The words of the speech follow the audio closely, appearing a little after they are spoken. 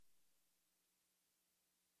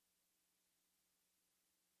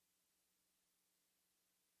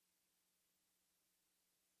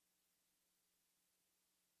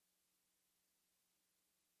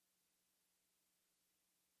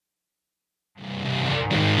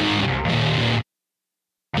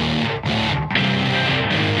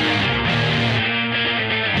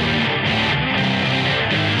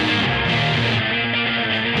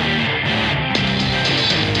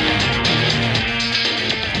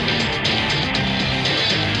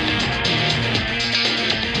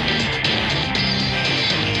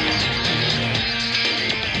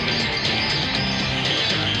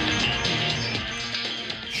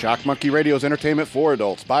Shock Monkey Radio is entertainment for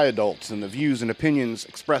adults, by adults, and the views and opinions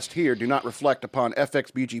expressed here do not reflect upon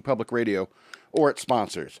FXBG Public Radio or its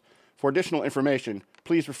sponsors. For additional information,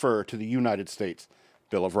 please refer to the United States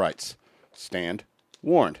Bill of Rights. Stand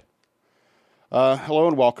warned. Hello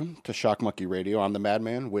and welcome to Shock Monkey Radio. I'm the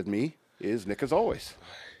Madman. With me is Nick, as always.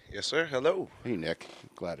 Yes, sir. Hello. Hey, Nick.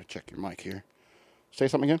 Glad to check your mic here. Say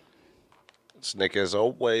something again? It's Nick, as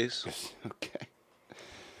always. Yes. Okay.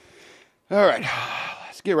 All right.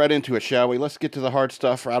 Let's get right into it, shall we? Let's get to the hard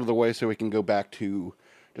stuff out of the way so we can go back to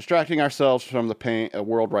distracting ourselves from the pain, a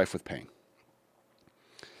world rife with pain.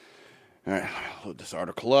 All right. Load this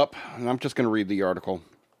article up, and I'm just going to read the article.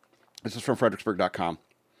 This is from Fredericksburg.com.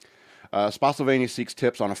 Spotsylvania seeks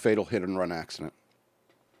tips on a fatal hit-and-run accident.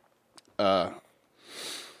 Damn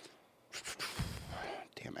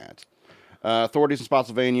ads. Authorities in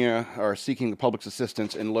Spotsylvania are seeking the public's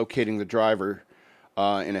assistance in locating the driver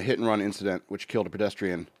in a hit-and-run incident which killed a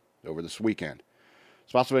pedestrian over this weekend.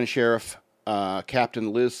 Spotsylvania Sheriff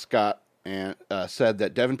Captain Liz Scott said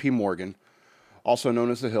that Devin P. Morgan, also known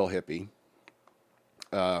as the Hill Hippie,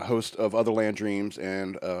 host of Other Land Dreams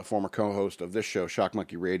and former co-host of this show, Shock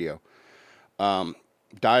Monkey Radio,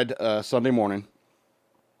 died Sunday morning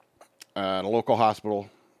at a local hospital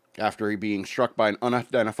after being struck by an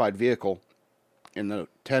unidentified vehicle in the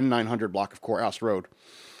 10900 block of Courthouse Road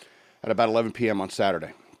at about 11 p.m. on Saturday.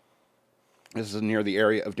 This is near the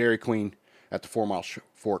area of Dairy Queen at the 4 Mile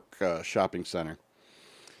Fork Shopping Center.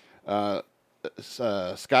 Captain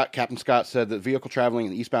Scott said that the vehicle traveling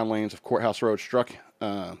in the eastbound lanes of Courthouse Road struck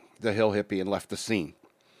the Hill Hippie and left the scene.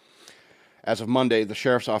 As of Monday, the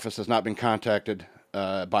sheriff's office has not been contacted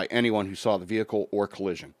by anyone who saw the vehicle or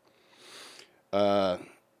collision. The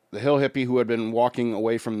Hill Hippie, who had been walking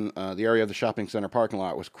away from the area of the shopping center parking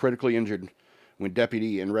lot, was critically injured when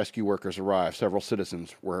deputy and rescue workers arrived. Several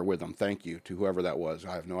citizens were with him. Thank you to whoever that was.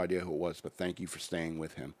 I have no idea who it was, but thank you for staying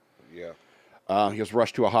with him. Yeah. He was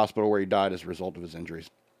rushed to a hospital where he died as a result of his injuries.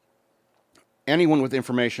 Anyone with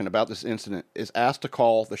information about this incident is asked to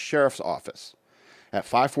call the sheriff's office at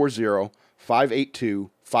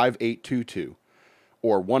 540-582-5822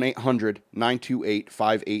 or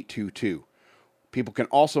 1-800-928-5822. People can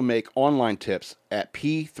also make online tips at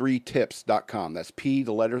p3tips.com. That's P,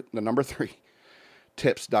 the number 3,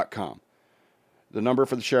 tips.com. The number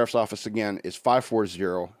for the sheriff's office, again, is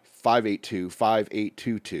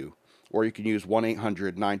 540-582-5822, or you can use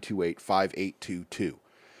 1-800-928-5822.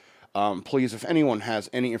 Please, if anyone has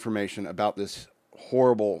any information about this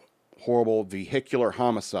horrible, horrible vehicular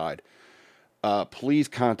homicide, please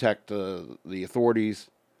contact the authorities.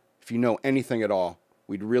 If you know anything at all,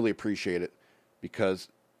 we'd really appreciate it. Because,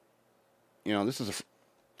 you know, this is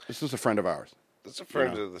a friend of ours. It's a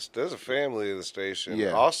friend of the. There's a family of the station.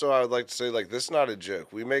 Yeah. Also, I would like to say, this is not a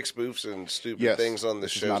joke. We make spoofs and stupid things on the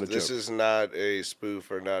show. This is not a spoof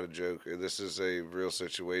or not a joke. This is a real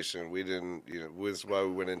situation. We didn't, this is why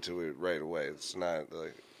we went into it right away. It's not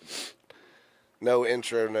no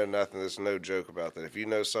intro, no nothing. There's no joke about that. If you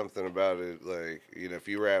know something about it, if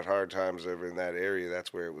you were at Hard Times over in that area,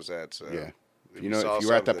 that's where it was at. So yeah. If you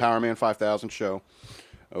were at the Powerman 5000 show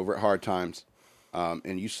over at Hard Times,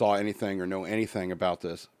 and you saw anything or know anything about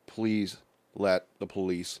this, please let the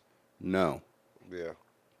police know. Yeah,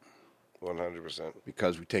 100%.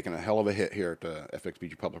 Because we've taken a hell of a hit here at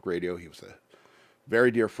FXBG Public Radio. He was a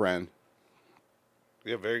very dear friend.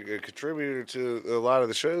 Yeah, very good contributor to a lot of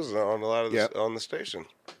the shows on a lot of on the station.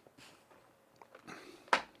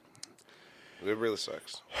 It really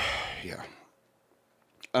sucks. Yeah.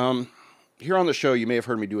 Here on the show, you may have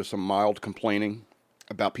heard me do some mild complaining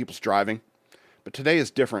about people's driving, but today is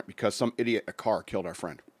different because some idiot in a car killed our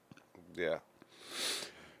friend. Yeah.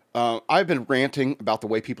 I've been ranting about the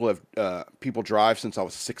way people drive since I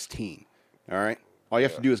was 16. All right? All you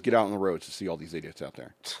have to do is get out on the roads to see all these idiots out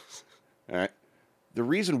there. All right? The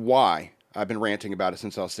reason why I've been ranting about it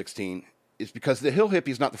since I was 16 is because the Hill Hippie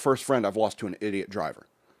is not the first friend I've lost to an idiot driver.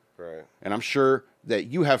 Right. And I'm sure that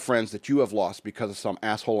you have friends that you have lost because of some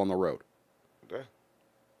asshole on the road. Yeah.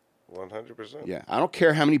 100%. Yeah. I don't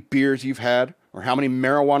care how many beers you've had or how many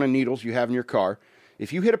marijuana needles you have in your car.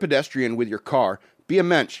 If you hit a pedestrian with your car, be a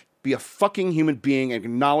mensch. Be a fucking human being and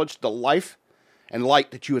acknowledge the life and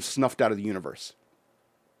light that you have snuffed out of the universe.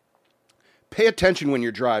 Pay attention when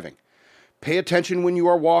you're driving. Pay attention when you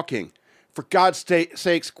are walking. For God's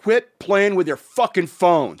sakes, quit playing with your fucking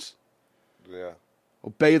phones. Yeah.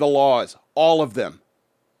 Obey the laws. All of them.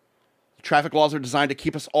 The traffic laws are designed to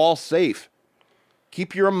keep us all safe.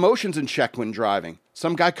 Keep your emotions in check when driving.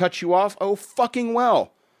 Some guy cuts you off? Oh, fucking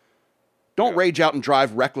well. Don't rage out and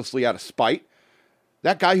drive recklessly out of spite.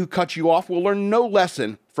 That guy who cut you off will learn no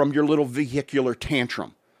lesson from your little vehicular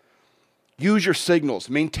tantrum. Use your signals.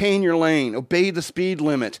 Maintain your lane. Obey the speed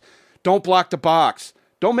limit. Don't block the box.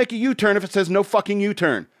 Don't make a U-turn if it says no fucking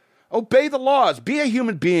U-turn. Obey the laws. Be a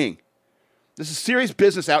human being. This is serious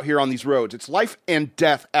business out here on these roads. It's life and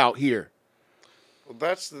death out here. Well,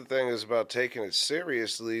 that's the thing is about taking it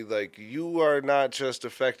seriously. Like, you are not just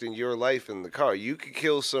affecting your life in the car. You could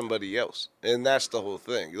kill somebody else. And that's the whole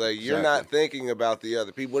thing. Like, you're not thinking about the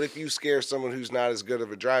other people. What if you scare someone who's not as good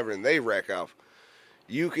of a driver and they wreck off?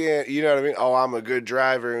 You can't, you know what I mean? Oh, I'm a good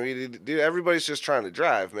driver. Dude, everybody's just trying to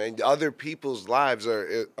drive, man. Other people's lives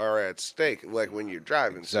are at stake, like when you're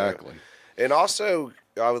driving. Exactly. So. And also,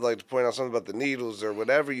 I would like to point out something about the needles or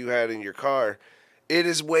whatever you had in your car. It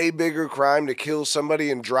is way bigger crime to kill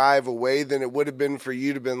somebody and drive away than it would have been for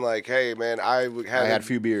you to been like, hey, man, I had a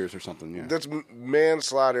few beers or something, yeah. That's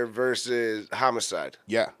manslaughter versus homicide.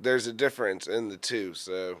 Yeah. There's a difference in the two,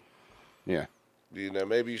 so. Yeah. You know,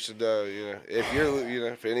 maybe you should, if you're,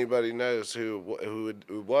 if anybody knows who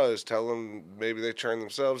it was, tell them maybe they turn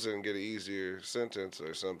themselves in and get an easier sentence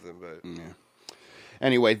or something. But yeah.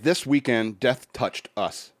 Anyway, this weekend, death touched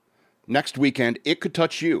us. Next weekend, it could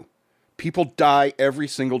touch you. People die every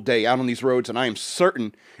single day out on these roads, and I am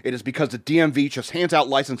certain it is because the DMV just hands out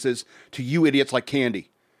licenses to you idiots like candy.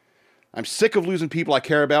 I'm sick of losing people I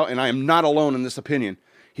care about, and I am not alone in this opinion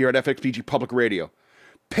here at FXBG Public Radio.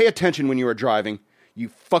 Pay attention when you are driving, you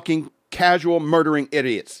fucking casual murdering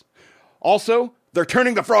idiots. Also, they're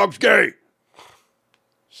turning the frogs gay.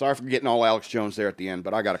 Sorry for getting all Alex Jones there at the end,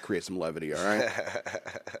 but I got to create some levity, all right?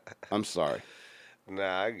 I'm sorry.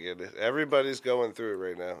 Nah, I get it. Everybody's going through it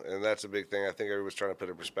right now, and that's a big thing. I think everybody's trying to put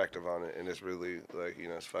a perspective on it, and it's really, like,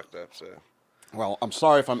 it's fucked up, so. Well, I'm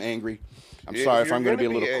sorry if I'm angry. I'm sorry if I'm going to be a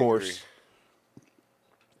little coarse.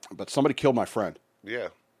 But somebody killed my friend. Yeah.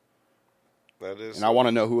 That is. And I want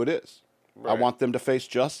to know who it is. Right. I want them to face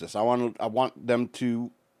justice. I want them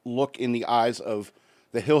to look in the eyes of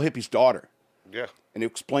the Hill Hippie's daughter. Yeah. And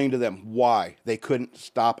explain to them why they couldn't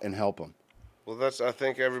stop and help him. Well, I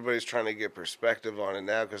think everybody's trying to get perspective on it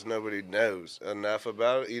now because nobody knows enough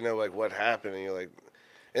about it. Like what happened, and you're like,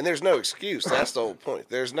 and there's no excuse. That's the whole point.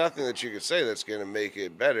 There's nothing that you could say that's going to make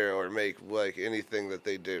it better or make like anything that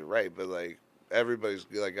they did right. But like everybody's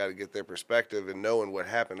like got to get their perspective, and knowing what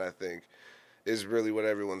happened, I think, is really what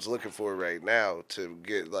everyone's looking for right now to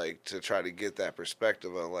get to try to get that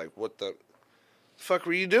perspective on like what the fuck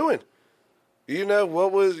were you doing?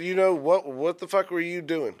 What the fuck were you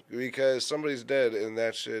doing? Because somebody's dead and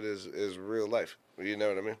that shit is real life. You know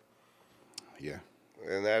what I mean? Yeah.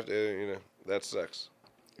 And that that sucks.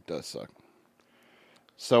 It does suck.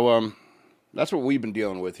 So that's what we've been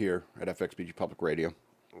dealing with here at FXBG Public Radio.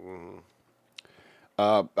 Mm-hmm.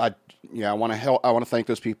 I want to thank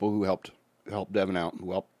those people who helped Devin out,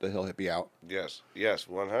 who helped the Hill Hippie out. Yes,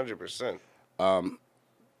 100%.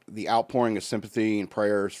 The outpouring of sympathy and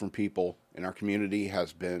prayers from people in our community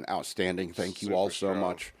has been outstanding. Thank you all so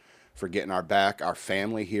much for getting our back. Our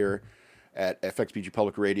family here at FXBG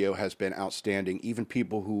Public Radio has been outstanding. Even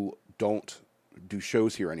people who don't do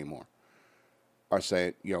shows here anymore are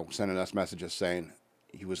saying, sending us messages saying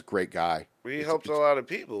he was a great guy. He helped a lot of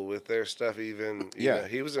people with their stuff. Even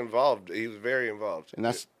he was involved. He was very involved. And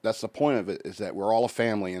that's the point of it, is that we're all a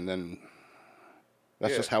family, and then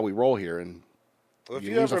that's just how we roll here. And well, if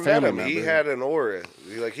you ever met him, he had an aura.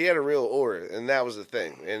 He had a real aura, and that was the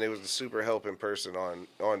thing. And it was a super helping person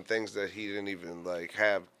on things that he didn't even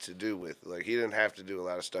have to do with. He didn't have to do a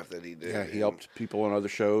lot of stuff that he did. Yeah, he helped people on other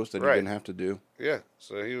shows that he didn't have to do. Yeah,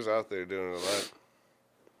 so he was out there doing a lot.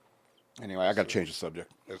 Anyway, I got to change the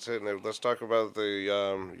subject. That's it. Let's talk about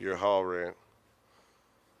the your Hall rant,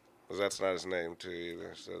 because that's not his name too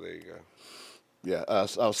either. So there you go. Yeah, I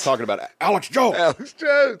was talking about Alex Jones. Alex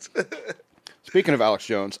Jones. Speaking of Alex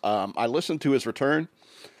Jones, I listened to his return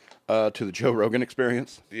to the Joe Rogan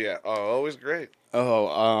Experience. Yeah, always great.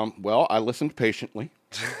 Well, I listened patiently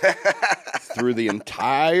through the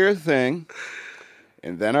entire thing,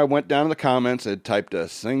 and then I went down to the comments and typed a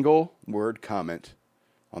single word comment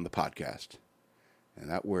on the podcast, and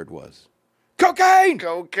that word was cocaine.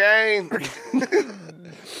 Cocaine.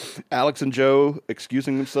 Alex and Joe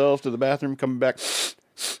excusing themselves to the bathroom, coming back.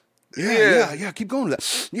 Yeah. Keep going with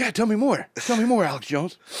that. Yeah, tell me more, Alex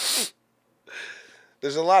Jones.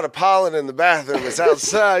 There's a lot of pollen in the bathroom. It's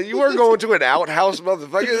outside. You weren't going to an outhouse,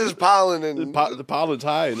 motherfucker. There's pollen in the pollen's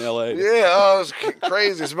high in L.A. Yeah, it's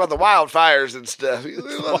crazy. It's about the wildfires and stuff.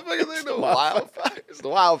 Motherfucker, they know wildfires. The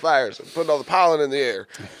wildfires. I'm putting all the pollen in the air.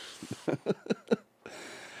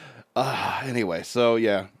 Anyway, so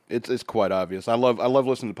yeah, it's quite obvious. I love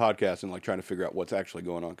listening to podcasts and trying to figure out what's actually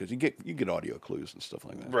going on, because you get audio clues and stuff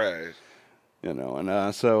like that. Right.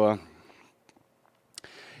 And so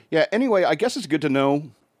Yeah. Anyway, I guess it's good to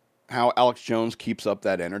know how Alex Jones keeps up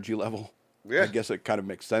that energy level. Yeah. I guess it kind of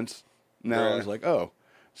makes sense now. Yeah. It's like, oh,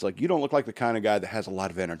 it's like you don't look like the kind of guy that has a lot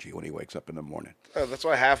of energy when he wakes up in the morning. Oh, that's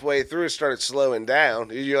why halfway through it started slowing down.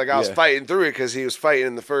 You're like, I was fighting through it because he was fighting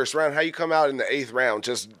in the first round. How you come out in the 8th round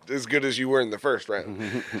just as good as you were in the first round?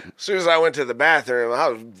 As soon as I went to the bathroom, I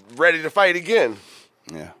was ready to fight again.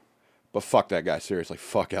 Yeah. But fuck that guy. Seriously.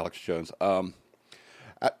 Fuck Alex Jones.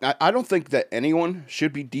 I don't think that anyone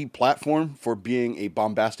should be deplatformed for being a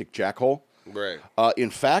bombastic jackhole. Right. In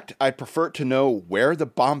fact, I'd prefer to know where the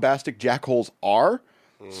bombastic jackholes are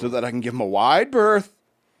so that I can give them a wide berth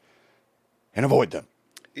and avoid them.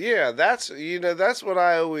 Yeah, that's what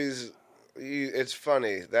I always... It's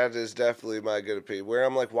funny. That is definitely my good opinion. Where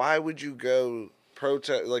I'm like, why would you go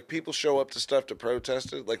protest? Like, people show up to stuff to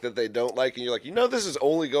protest it, like, that they don't like, and you're like, this is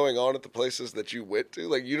only going on at the places that you went to?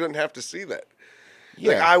 Like, you didn't have to see that.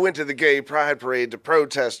 Yeah. Like, I went to the gay pride parade to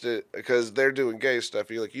protest it because they're doing gay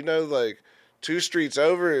stuff. You're like, like, 2 streets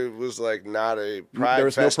over, it was, like, not a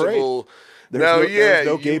pride festival. There was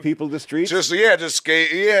no gay people in the streets. Just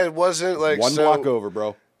gay. Yeah, it wasn't like one block over,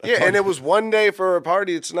 bro. And it was one day for a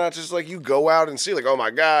party. It's not just like you go out and see, like, oh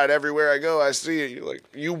my God, everywhere I go, I see it. You're like,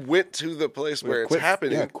 you went to the place where it's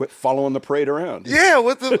happening. Yeah, quit following the parade around.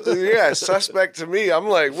 Yeah, suspect to me. I'm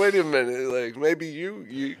like, wait a minute, like maybe you.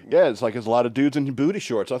 Yeah, it's like there's a lot of dudes in booty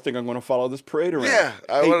shorts. I think I'm going to follow this parade around. Yeah,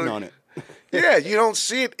 hating on it. Yeah, you don't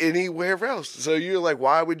see it anywhere else. So you're like,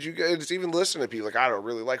 why would you go? It's even listening to people like, I don't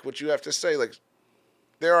really like what you have to say. Like,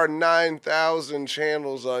 there are 9,000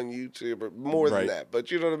 channels on YouTube, or more than that.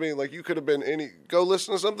 But you know what I mean? Like, you could have been go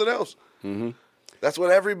listen to something else. Mm-hmm. That's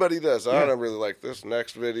what everybody does. I don't really like this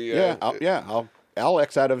next video. Yeah, I'll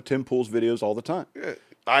X out of Tim Pool's videos all the time. Yeah.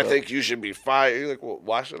 I think you should be fired. You're like, well,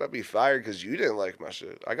 why should I be fired? Because you didn't like my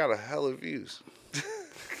shit. I got a hell of views.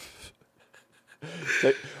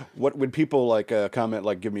 When people like comment,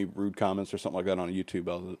 like give me rude comments or something like that on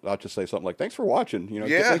YouTube, I'll just say something like, "Thanks for watching."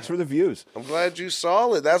 Thanks for the views. I'm glad you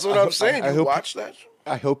saw it. That's what I'm saying. You watched that?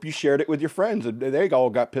 I hope you shared it with your friends, and they all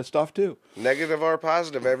got pissed off too. Negative or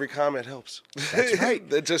positive, every comment helps. That's right.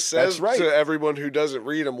 That just says to everyone who doesn't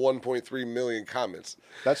read them 1.3 million comments.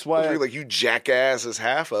 That's why like you jackass is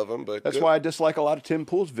half of them, but that's why I dislike a lot of Tim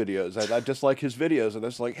Pool's videos. I dislike his videos, and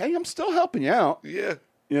it's like, hey, I'm still helping you out. Yeah,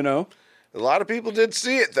 A lot of people did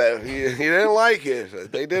see it, though. He didn't like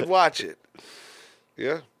it. They did watch it.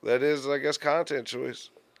 Yeah, that is, I guess, content choice.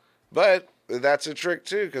 But that's a trick,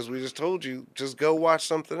 too, because we just told you, just go watch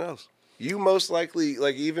something else. You most likely,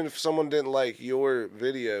 like, even if someone didn't like your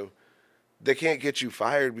video, they can't get you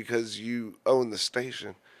fired because you own the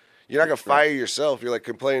station. You're not going to fire yourself. You're, like,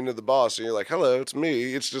 complaining to the boss, and you're like, hello, it's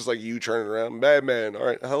me. It's just like you turning around. Bad man. All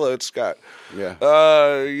right, hello, it's Scott. Yeah.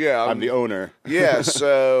 I'm the owner. Yeah,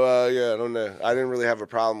 so, I don't know. I didn't really have a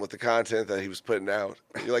problem with the content that he was putting out.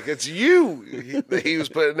 You're like, it's you that he was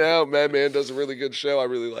putting out. Bad man does a really good show. I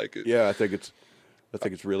really like it. Yeah, I think it's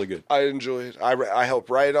really good. I enjoy it. I help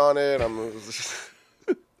write on it.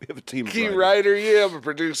 We have a team of key writer. Yeah, I'm a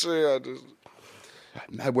producer.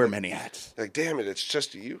 I wear many hats. Like, damn it, it's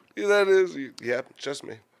just you. Yeah, that is. Yeah, it's just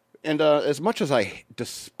me. And as much as I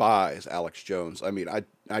despise Alex Jones, I mean,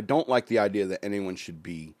 I don't like the idea that anyone should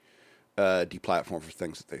be deplatformed for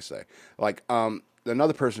things that they say. Like,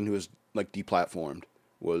 another person who was, like, deplatformed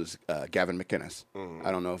was Gavin McInnes. Mm-hmm.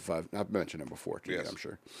 I don't know if I've mentioned him before, yes. I'm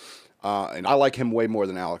sure. And I like him way more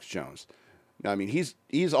than Alex Jones. Now, I mean,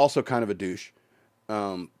 he's also kind of a douche,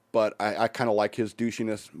 but I kind of like his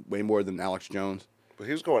douchiness way more than Alex Jones. But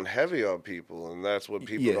he was going heavy on people, and that's what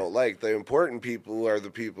people don't like. The important people are the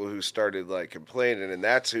people who started like complaining, and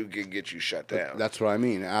that's who can get you shut down. That's what I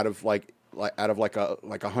mean. Out of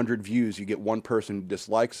 100 views, you get one person who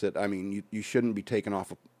dislikes it. I mean, you shouldn't be taken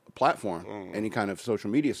off a platform, any kind of social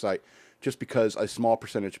media site, just because a small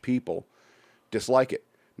percentage of people dislike it.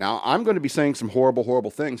 Now, I'm going to be saying some horrible, horrible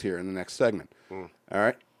things here in the next segment. All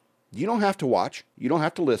right? You don't have to watch. You don't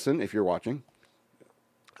have to listen if you're watching.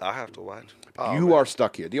 I have to watch. You are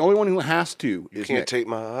stuck here. The only one who has to is You can't Nick. take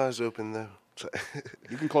my eyes open, though.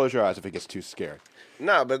 You can close your eyes if it gets too scary.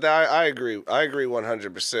 No, but I agree. I agree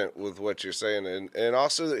 100% with what you're saying. And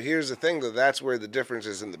also, here's the thing, that's where the difference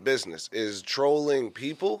is in the business, is trolling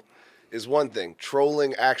people is one thing.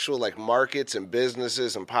 Trolling actual, like, markets and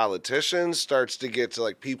businesses and politicians starts to get to,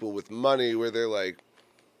 like, people with money where they're like,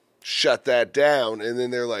 shut that down, and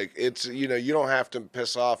then they're like, it's, you don't have to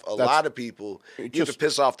piss off a lot of people. You have to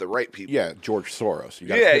piss off the right people. Yeah, George Soros. You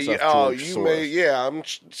gotta piss off George Soros. I'm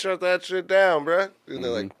shut that shit down, bro. And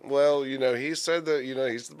they're like, well, he said that,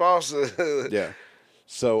 he's the boss. Yeah.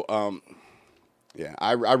 So, Yeah,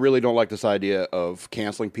 I really don't like this idea of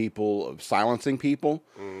canceling people, of silencing people.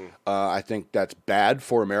 I think that's bad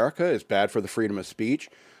for America. It's bad for the freedom of speech.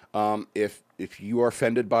 If you are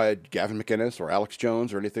offended by Gavin McInnes or Alex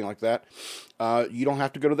Jones or anything like that, you don't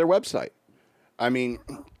have to go to their website. I mean,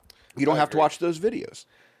 you don't have to watch those videos.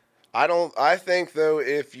 I think, though,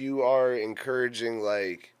 if you are encouraging,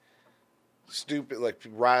 like, stupid, like,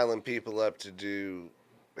 riling people up to do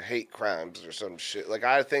hate crimes or some shit. Like,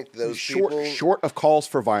 I think those people... Short of calls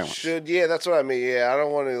for violence. Yeah, that's what I mean. Yeah, I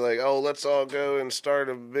don't want to, like, oh, let's all go and start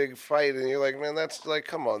a big fight. And you're like, man, that's, like,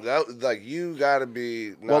 come on. Like, you got to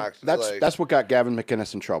be knocked. Well, that's what got Gavin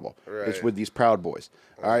McInnes in trouble. Right. It's with these Proud Boys.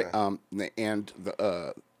 All right? And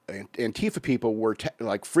the Antifa people were,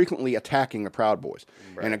 frequently attacking the Proud Boys.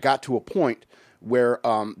 Right. And it got to a point where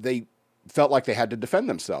they... felt like they had to defend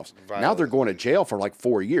themselves. Violently. Now they're going to jail for like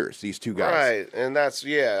 4 years, these two guys. Right, and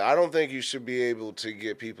I don't think you should be able to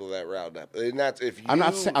get people that riled up. And that's if you... I'm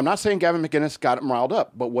not saying Gavin McInnes got them riled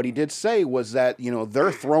up, but what he did say was that,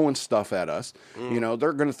 they're throwing stuff at us.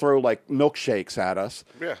 They're going to throw like milkshakes at us.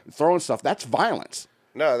 Yeah. Throwing stuff. That's violence.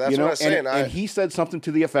 No, that's what I'm saying. And he said something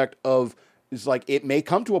to the effect of, it's like, it may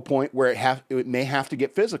come to a point where it may have to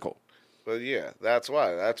get physical. But yeah, that's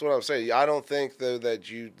why. That's what I'm saying. I don't think, though, that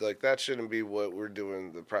that shouldn't be what we're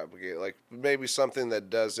doing to propagate. Like, maybe something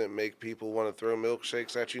that doesn't make people want to throw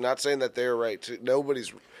milkshakes at you. Not saying that they're right.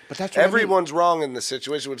 Nobody's... But that's everyone's wrong in the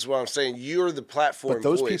situation, which is what I'm saying. You're the platform But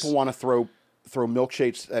those voice. people want to throw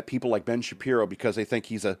milkshakes at people like Ben Shapiro because they think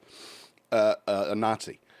he's a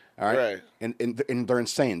Nazi. All right? And they're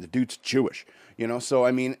insane. The dude's Jewish. So,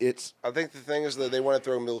 I mean, it's... I think the thing is that they want to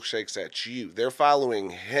throw milkshakes at you. They're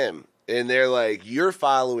following him. And they're like, you're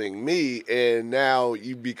following me, and now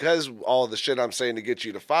because all the shit I'm saying to get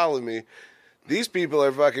you to follow me, these people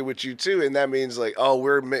are fucking with you too, and that means like, oh,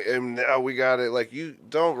 and now we got it. Like, you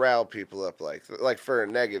don't rile people up like for a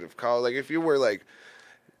negative call. Like, if you were like,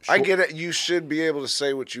 I get it, you should be able to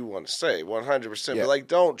say what you want to say, 100%. Yeah. But like,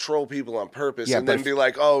 don't troll people on purpose and then be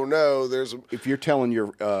like, oh no, if you're telling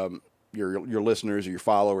your listeners or your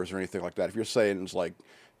followers or anything like that, if you're saying it's like,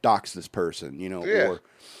 dox this person,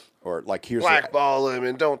 or like here's blackball him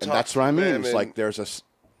and don't talk. And that's what I mean. It's like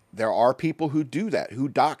there are people who do that, who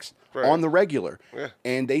dox on the regular,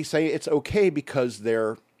 and they say it's okay because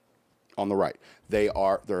they're on the right. They're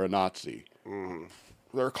a Nazi. Mm-hmm.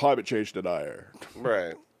 They're a climate change denier.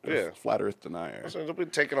 Right. Yeah. Flat Earth denier. So they'll be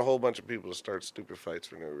taking a whole bunch of people to start stupid fights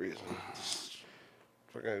for no reason.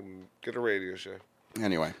 Fucking get a radio show.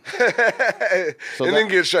 Anyway. Then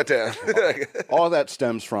get shut down. all that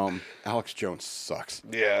stems from Alex Jones sucks.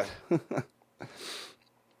 Yeah.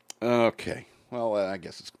 Okay. Well, I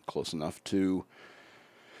guess it's close enough to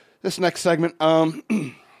this next segment.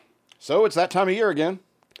 So it's that time of year again.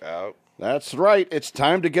 Oh. That's right. It's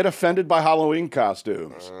time to get offended by Halloween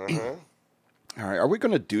costumes. Uh-huh. All right. Are we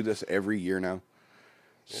going to do this every year now?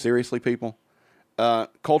 Yeah. Seriously, people?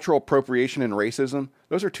 Cultural appropriation and racism,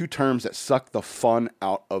 those are two terms that suck the fun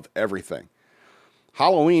out of everything.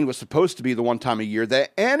 Halloween was supposed to be the one time a year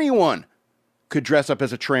that anyone could dress up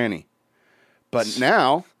as a tranny. But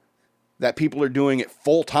now that people are doing it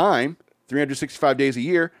full time, 365 days a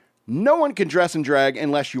year, no one can dress in drag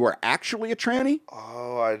unless you are actually a tranny.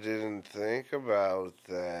 Oh, I didn't think about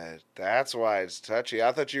that. That's why it's touchy.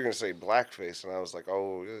 I thought you were going to say blackface, and I was like,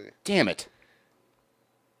 oh, really? Damn it.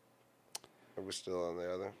 Are we still on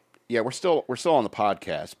the other? Yeah, we're still on the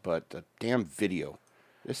podcast, but the damn video,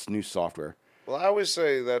 this new software. Well, I always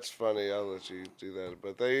say that's funny. I'll let you do that.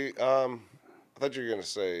 But I thought you were going to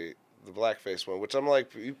say the blackface one, which I'm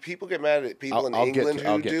like, people get mad at people in England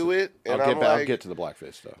who do it. And I'll get to the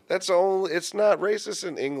blackface stuff. It's not racist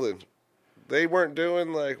in England. They weren't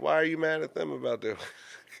doing why are you mad at them about doing?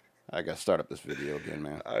 I got to start up this video again,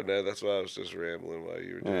 man. I know, that's why I was just rambling while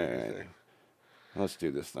you were doing anything. Let's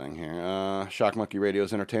do this thing here. Shock Monkey Radio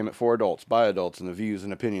is entertainment for adults, by adults, and the views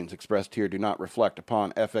and opinions expressed here do not reflect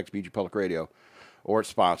upon FXBG Public Radio or its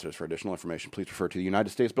sponsors. For additional information, please refer to the United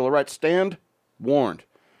States Bill of Rights. Stand warned.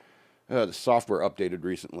 The software updated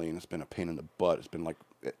recently, and it's been a pain in the butt. It's been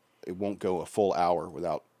it won't go a full hour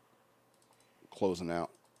without closing out.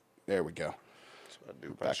 There we go. That's what I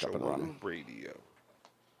do. Back up and running. Radio.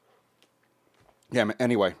 Yeah,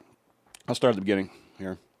 anyway, I'll start at the beginning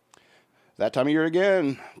here. That time of year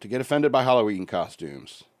again to get offended by Halloween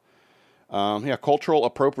costumes. Cultural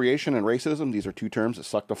appropriation and racism. These are two terms that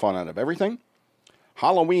suck the fun out of everything.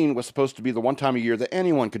 Halloween was supposed to be the one time of year that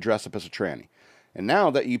anyone could dress up as a tranny. And now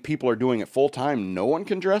that you people are doing it full time, no one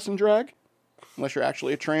can dress in drag unless you're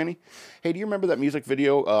actually a tranny. Hey, do you remember that music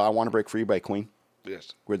video, I Want to Break Free by Queen?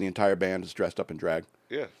 Yes. Where the entire band is dressed up in drag?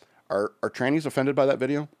 Yes. Are trannies offended by that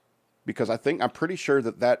video? because I'm pretty sure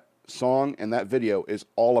that song and that video is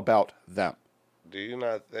all about them. Do you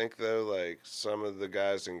not think though, like some of the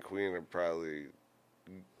guys in Queen are probably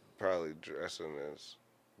dressing as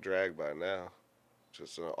drag by now,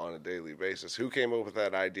 just on a daily basis? Who came up with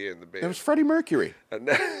that idea in the band? It was Freddie Mercury.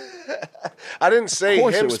 I didn't say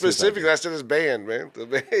him specifically. I said his band, man. The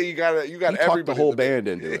band, you got everybody. Talked the whole band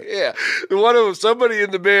into it. Yeah, somebody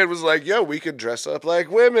in the band was like, "Yo, we could dress up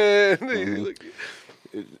like women."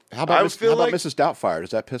 Mm-hmm. How about Mrs. Doubtfire? Does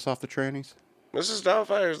that piss off the trannies? Mrs.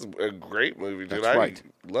 Doubtfire is a great movie, dude. That's right.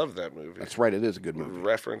 I love that movie. That's right. It is a good movie.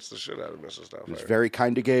 Reference the shit out of Mrs. Doubtfire. It's very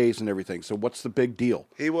kind of gays and everything. So what's the big deal?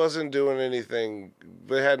 He wasn't doing anything.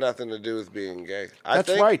 It had nothing to do with being gay.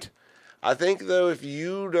 That's right. I think, though, if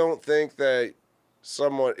you don't think that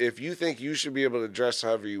if you think you should be able to dress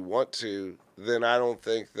however you want to, then I don't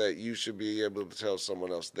think that you should be able to tell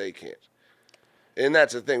someone else they can't. And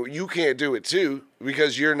that's the thing. You can't do it, too,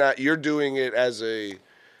 because you're doing it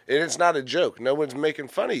and it's not a joke. No one's making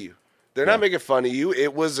fun of you. They're not making fun of you.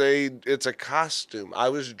 It's a costume. I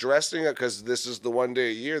was dressing up because this is the one day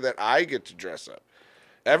a year that I get to dress up.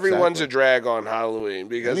 Everyone's a drag on Halloween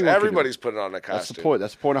because everybody's putting on a costume. That's the point.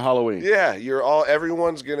 That's the point of Halloween. Yeah,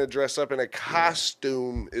 everyone's gonna dress up in a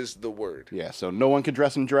costume is the word. Yeah, so no one can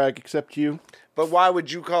dress in drag except you. But why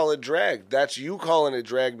would you call it drag? That's you calling it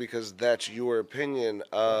drag because that's your opinion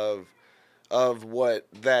of what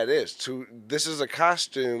that is. This is a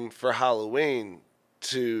costume for Halloween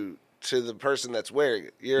to the person that's wearing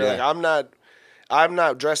it. You're like, I'm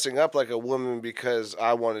not dressing up like a woman because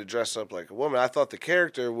I want to dress up like a woman. I thought the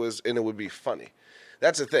character and it would be funny.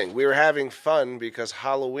 That's the thing. We were having fun because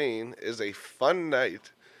Halloween is a fun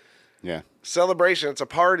night. Yeah. Celebration. It's a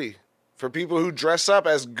party for people who dress up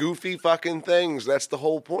as goofy fucking things. That's the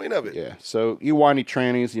whole point of it. Yeah. So you whiny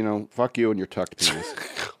trannies, fuck you and your tucked penis.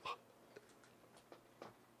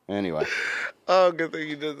 Anyway. Oh, good thing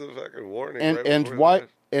you did the fucking warning. And why? That.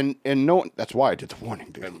 And no, that's why I did the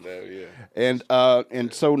warning, dude.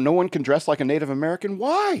 And so no one can dress like a Native American.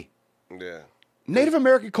 Why? Yeah. Native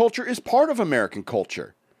American culture is part of American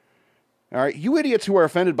culture. All right, you idiots who are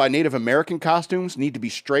offended by Native American costumes need to be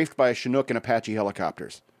strafed by a Chinook and Apache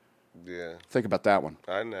helicopters. Yeah. Think about that one.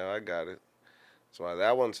 I know, I got it. That's why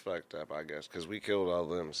that one's fucked up, I guess, because we killed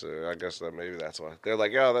all of them. So I guess maybe that's why they're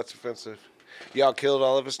like, "Oh, that's offensive. Y'all killed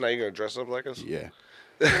all of us. Now you're gonna dress up like us?" Yeah.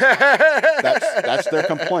 that's their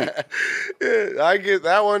complaint. Yeah, I get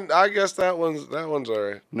that one. I guess that one's all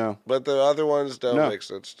right. No, but the other ones don't make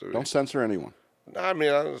sense to me. Don't censor anyone. I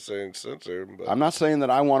mean, I'm not saying censor. But I'm not saying that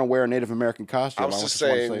I want to wear a Native American costume. I'm just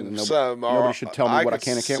saying nobody should tell me what I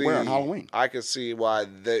can and can't wear on Halloween. I could see why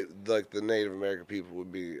the Native American people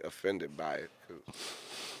would be offended by it.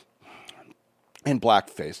 And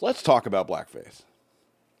blackface. Let's talk about blackface.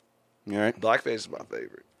 All right, blackface is my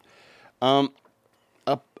favorite.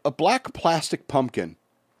 A black plastic pumpkin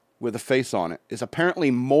with a face on it is apparently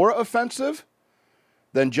more offensive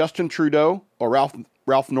than Justin Trudeau or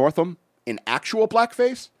Ralph Northam in actual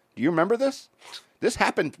blackface. Do you remember this? This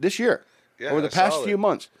happened this year, over the past few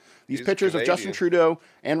months. These pictures of Justin Trudeau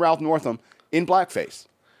and Ralph Northam in blackface.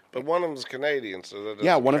 But one of them's Canadian, so that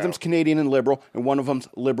doesn't one count. of them's Canadian and liberal, and one of them's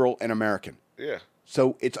liberal and American. Yeah.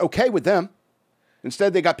 So it's okay with them.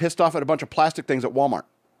 Instead, they got pissed off at a bunch of plastic things at Walmart.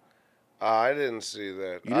 I didn't see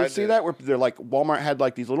that. You didn't see that? Where they're like, Walmart had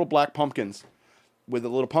like these little black pumpkins with a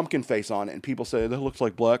little pumpkin face on it, and people say, that looks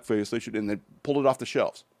like blackface. They should, and they pulled it off the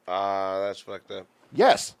shelves. That's fucked up.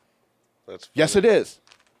 Yes. That's funny. Yes, it is.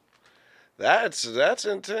 That's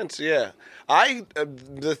intense, yeah.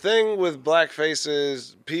 The thing with blackface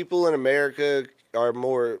is people in America are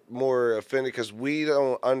more offended because we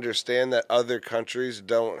don't understand that other countries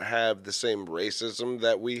don't have the same racism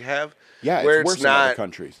that we have. Yeah, it's worse in other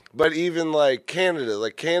countries. But even like Canada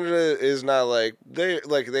is not like they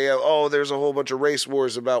have, there's a whole bunch of race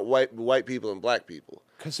wars about white people and black people.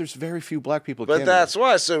 Because there's very few black people in Canada. But that's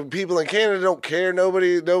why. So people in Canada don't care.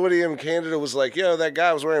 Nobody in Canada was like, yo, that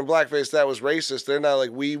guy was wearing blackface. That was racist. They're not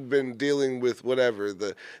like, we've been dealing with whatever.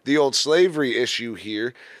 The old slavery issue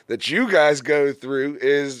here that you guys go through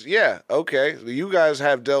is, yeah, okay. You guys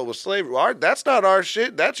have dealt with slavery. That's not our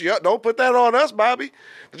shit. Don't put that on us, Bobby.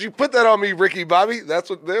 Did you put that on me, Ricky Bobby?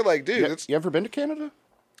 That's what they're like, dude. You ever been to Canada?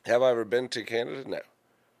 Have I ever been to Canada? No.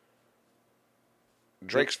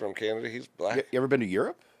 Drake's from Canada. He's black. You ever been to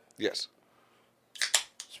Europe? Yes.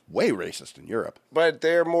 It's way racist in Europe. But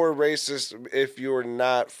they're more racist if you're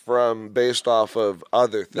not based off of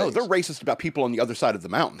other things. No, they're racist about people on the other side of the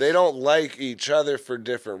mountains. They don't like each other for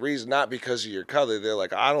different reasons, not because of your color. They're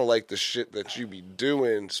like, I don't like the shit that you be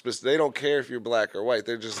doing. They don't care if you're black or white.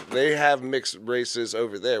 They have mixed races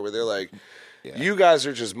over there where they're like, Yeah. You guys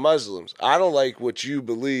are just Muslims. I don't like what you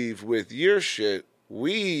believe with your shit.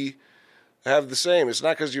 We have the same. It's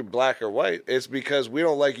not because you're black or white. It's because we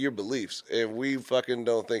don't like your beliefs. And we fucking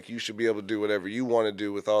don't think you should be able to do whatever you want to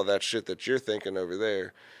do with all that shit that you're thinking over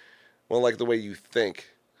there. We don't like the way you think.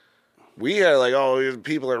 We had like, oh,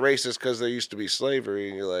 people are racist because there used to be slavery.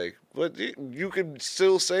 And you're like, but you could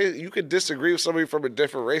still say, you could disagree with somebody from a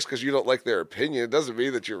different race because you don't like their opinion. It doesn't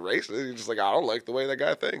mean that you're racist. You're just like, I don't like the way that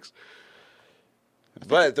guy thinks.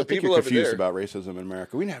 But the people over there. Confused about racism in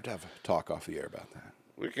America. We have to have a talk off the air about that.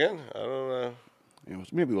 We can. I don't know.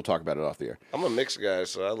 Maybe we'll talk about it off the air. I'm a mixed guy,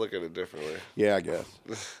 so I look at it differently. Yeah, I guess.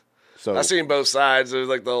 So I've seen both sides. There's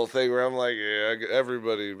like the whole thing where I'm like, yeah,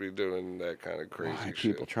 everybody be doing that kind of crazy shit.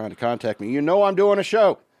 People trying to contact me. You know I'm doing a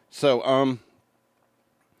show. So,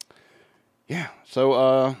 yeah.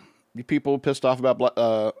 So, you people pissed off about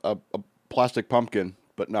a plastic pumpkin,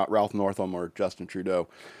 but not Ralph Northam or Justin Trudeau.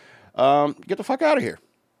 Get the fuck out of here.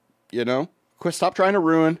 You know? Stop trying to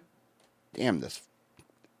ruin. Damn this.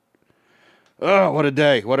 Oh, what a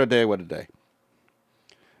day. What a day. What a day.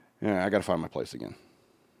 Yeah, I got to find my place again.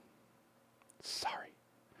 Sorry.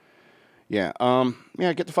 Yeah,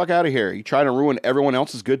 get the fuck out of here. You trying to ruin everyone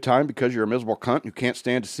else's good time because you're a miserable cunt who can't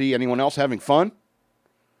stand to see anyone else having fun?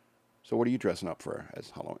 So what are you dressing up for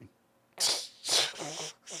as Halloween?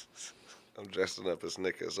 I'm dressing up as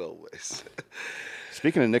Nick as always.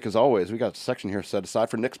 Speaking of Nick as always, we got a section here set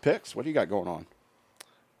aside for Nick's picks. What do you got going on?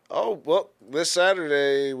 Oh, well, this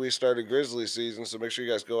Saturday we started Grizzly season, so make sure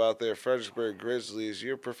you guys go out there. Fredericksburg Grizzlies,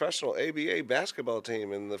 your professional ABA basketball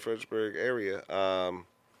team in the Fredericksburg area.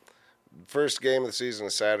 First game of the season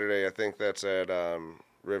is Saturday. I think that's at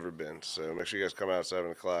Riverbend, so make sure you guys come out at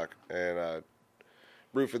 7 o'clock and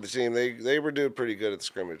root for the team. They were doing pretty good at the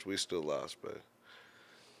scrimmage. We still lost, but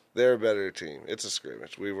they're a better team. It's a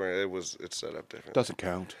scrimmage. It's set up different. Doesn't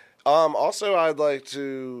count. Also, I would like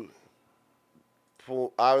to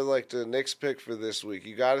Nick's pick for this week.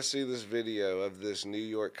 You got to see this video of this New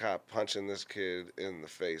York cop punching this kid in the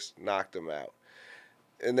face, knocked him out.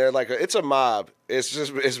 And they're like, it's a mob.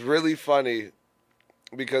 It's really funny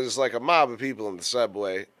because it's like a mob of people in the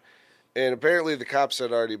subway. And apparently the cops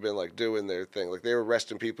had already been like doing their thing. Like they were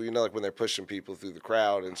arresting people, like when they're pushing people through the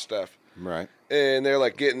crowd and stuff. Right. And they're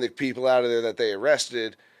like getting the people out of there that they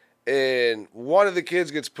arrested. And one of the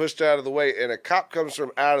kids gets pushed out of the way, and a cop comes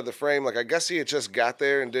from out of the frame. Like, I guess he had just got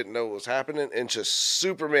there and didn't know what was happening, and just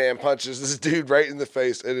Superman punches this dude right in the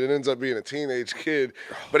face, and it ends up being a teenage kid.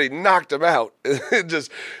 But he knocked him out, and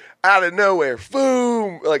just out of nowhere,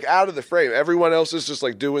 boom, like out of the frame. Everyone else is just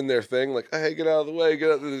like doing their thing, like, hey, get out of the way,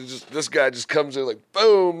 get out. This guy just comes in, like,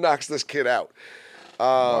 boom, knocks this kid out.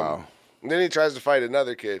 Wow. And then he tries to fight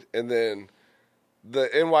another kid, and then the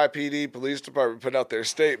NYPD police department put out their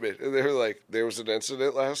statement, and they were like, there was an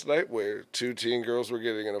incident last night where 2 teen girls were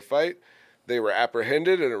getting in a fight. They were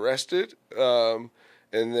apprehended and arrested, and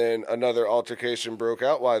then another altercation broke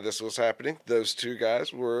out while this was happening. Those 2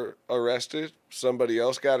 guys were arrested. Somebody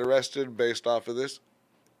else got arrested based off of this.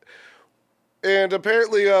 And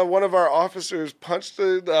apparently one of our officers punched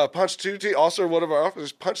 2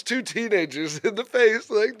 teenagers in the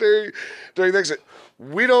face like during the exit.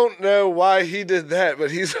 We don't know why he did that, but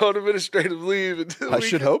he's on administrative leave until I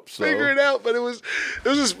should hope so. Figure it out. But it was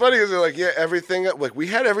just funny because they're like, yeah, everything, like we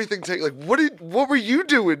had everything taken. Like, what were you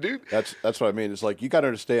doing, dude? That's what I mean. It's like you got to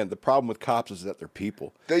understand the problem with cops is that they're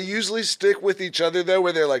people. They usually stick with each other though,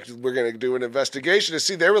 where they're like, we're gonna do an investigation to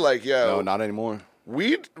see. They were like, no, not anymore.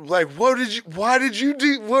 Why did you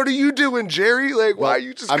do, what are you doing, Jerry? Like, why are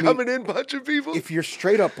you just coming in punching people? If you're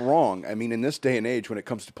straight up wrong, I mean, in this day and age, when it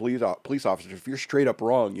comes to police officers, if you're straight up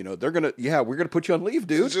wrong, they're we're going to put you on leave,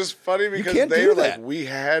 dude. It's just funny because they were like, we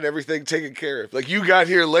had everything taken care of. Like, you got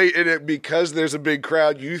here late, and because there's a big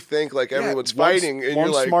crowd, you think like everyone's fighting. And you're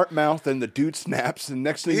like, smart mouth, and the dude snaps, and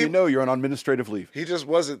next thing you know, you're on administrative leave. He just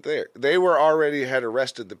wasn't there. They had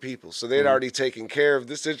arrested the people, so they'd already taken care of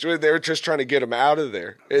the situation. They were just trying to get him out of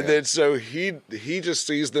there. And then so he just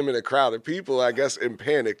sees them in a crowd of people, I guess, and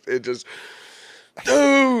panicked. It just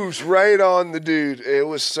goes right on the dude. It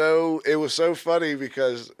was so funny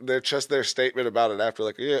because their statement about it after,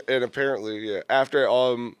 like, yeah, and apparently, after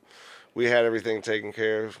we had everything taken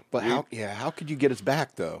care of. But how could you get us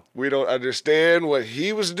back though? We don't understand what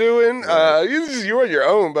he was doing. Right. You're on your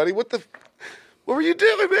own, buddy. What were you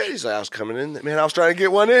doing, man? He's like, I was coming in, man. I was trying to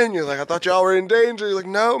get one in. You're like, I thought y'all were in danger. You're like,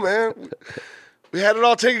 no, man. We had it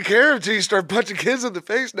all taken care of until you start punching kids in the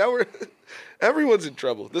face. Now everyone's in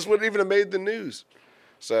trouble. This wouldn't even have made the news.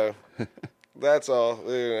 So that's all.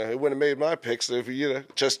 It wouldn't have made my picks if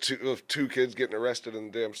just two kids getting arrested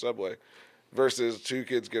in the damn subway. versus 2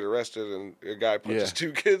 kids get arrested and a guy punches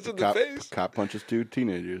 2 kids in the face. Cop punches 2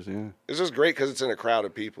 teenagers, yeah. It's just great because it's in a crowd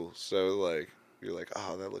of people. So, like, you're like,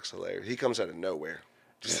 oh, that looks hilarious. He comes out of nowhere.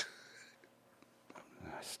 Just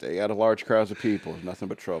stay out of large crowds of people. There's nothing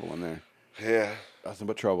but trouble in there. Yeah. Nothing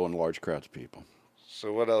but trouble in large crowds of people.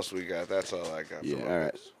 So what else we got? That's all I got. Yeah, all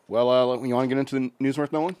right. Well, you want to get into the news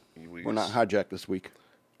worth knowing? We're not hijacked this week.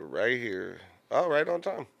 Right here. Oh, right on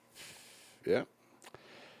time. Yeah.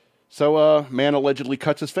 So, man allegedly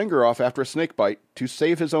cuts his finger off after a snake bite to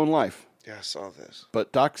save his own life. Yeah, I saw this.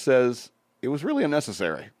 But doc says it was really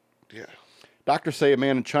unnecessary. Yeah. Doctors say a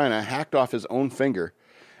man in China hacked off his own finger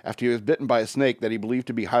after he was bitten by a snake that he believed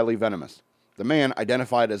to be highly venomous. The man,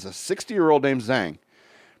 identified as a 60-year-old named Zhang,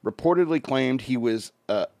 reportedly claimed he was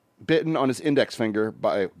bitten on his index finger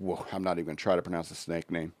by... Whoa, I'm not even going to try to pronounce the snake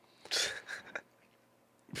name.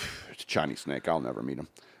 It's a Chinese snake. I'll never meet him.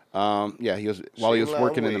 Yeah, he was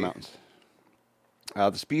working in the mountains.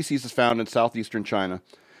 The species is found in southeastern China,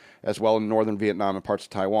 as well in northern Vietnam and parts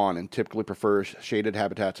of Taiwan, and typically prefers shaded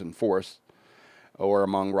habitats in forests or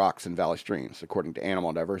among rocks and valley streams, according to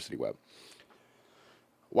Animal Diversity Web.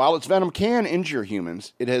 While its venom can injure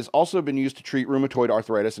humans, it has also been used to treat rheumatoid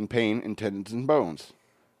arthritis and pain in tendons and bones.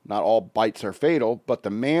 Not all bites are fatal, but the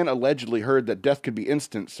man allegedly heard that death could be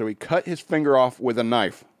instant, so he cut his finger off with a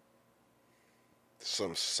knife.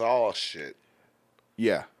 Some saw shit.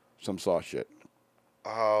 Yeah, some saw shit.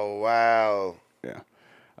 Oh, wow. Yeah.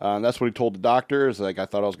 That's what he told the doctor. Is like, I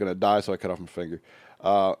thought I was going to die, so I cut off my finger.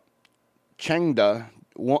 Yuan Chengda,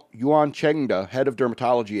 head of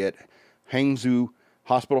dermatology at Hangzhou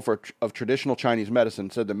Hospital of Traditional Chinese Medicine,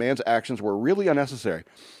 said the man's actions were really unnecessary.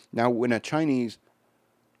 Now, when a Chinese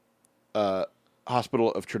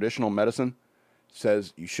hospital of traditional medicine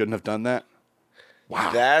says you shouldn't have done that,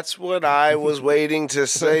 wow. That's what I was waiting to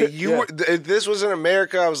say. If this was in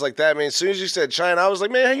America, I was like that, man. As soon as you said China, I was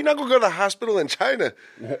like, man, you're not going to go to the hospital in China.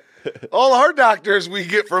 All our doctors we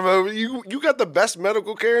get from over, you got the best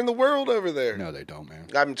medical care in the world over there. No, they don't, man.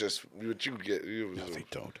 I'm just, what you get. No, they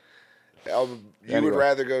don't. You would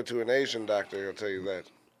rather go to an Asian doctor, I'll tell you that.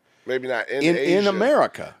 Maybe not in Asia. In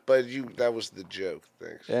America. But that was the joke.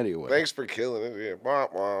 Thanks. Anyway. Thanks for killing it. Yeah.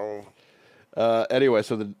 Wow. Anyway,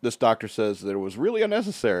 so this doctor says that it was really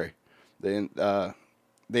unnecessary.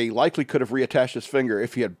 They likely could have reattached his finger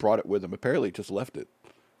if he had brought it with him. Apparently, he just left it.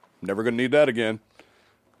 Never going to need that again.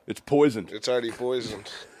 It's poisoned. It's already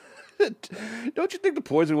poisoned. Don't you think the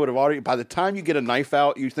poison would have already... By the time you get a knife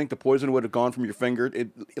out, you think the poison would have gone from your finger,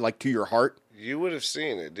 to your heart? You would have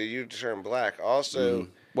seen it. Did you turn black? Also...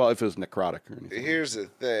 Well, if it was necrotic or anything. Here's the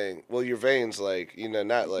thing. Well, your veins,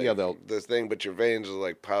 not like the thing, but your veins will,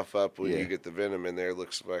 puff up when you get the venom in there. It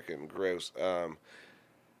looks fucking gross.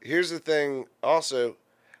 Here's the thing. Also,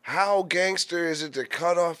 how gangster is it to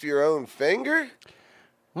cut off your own finger?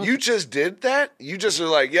 What? You just did that? You just are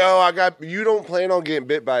like, you don't plan on getting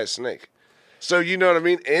bit by a snake. So, you know what I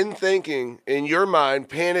mean? In thinking, in your mind,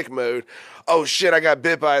 panic mode, oh shit, I got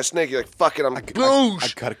bit by a snake. You're like, fuck it, I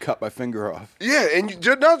gotta cut my finger off. Yeah, and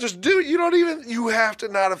you not just do it. You have to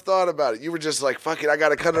not have thought about it. You were just like, fuck it, I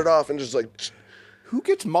gotta cut it off, and just like. Who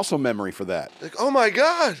gets muscle memory for that? Like, oh my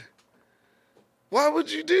God. Why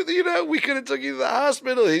would you do that? We could have took you to the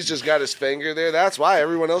hospital. He's just got his finger there. That's why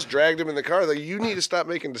everyone else dragged him in the car. Like, you need to stop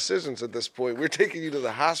making decisions at this point. We're taking you to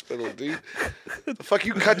the hospital, dude. The fuck,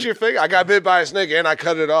 you cut your finger? I got bit by a snake and I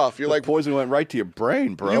cut it off. You're like, poison went right to your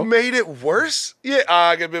brain, bro. You made it worse? Yeah,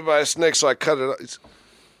 I got bit by a snake, so I cut it off.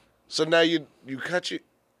 So now you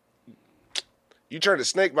turned a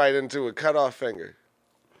snake bite into a cut off finger.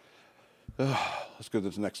 Let's go to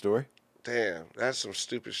the next story. Damn, that's some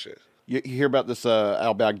stupid shit. You hear about this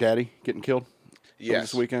al-Baghdadi getting killed? Yes.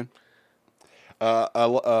 This weekend?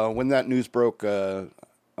 When that news broke, I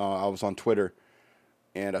was on Twitter,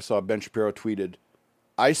 and I saw Ben Shapiro tweeted,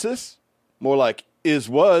 ISIS? More like,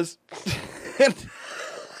 was.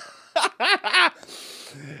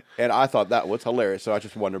 And I thought that was hilarious, so I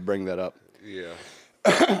just wanted to bring that up. Yeah.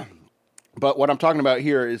 But what I'm talking about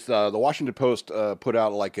here is the Washington Post put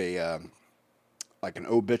out an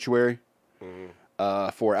obituary. Mm-hmm.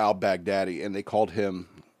 For al-Baghdadi, and they called him,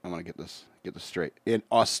 I want to get this straight, an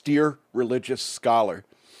austere religious scholar,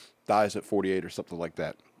 dies at 48 or something like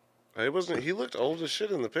that. He looked old as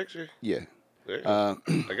shit in the picture. Yeah. I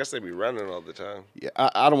guess they'd be running all the time. Yeah,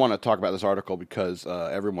 I don't want to talk about this article because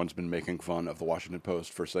everyone's been making fun of the Washington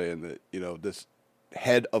Post for saying that, this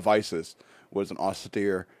head of ISIS was an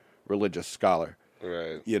austere religious scholar.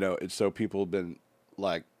 Right. And so people have been,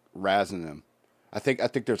 razzing him. I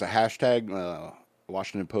think there's a hashtag,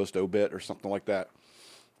 Washington Post obit or something like that,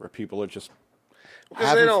 where people are just.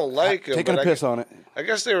 Because they don't like him. Taking a piss on it. I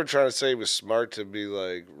guess they were trying to say he was smart to be,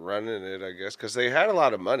 like, running it, I guess, because they had a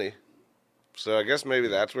lot of money. So I guess maybe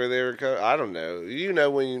that's where they were coming. I don't know. You know,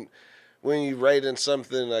 when you write in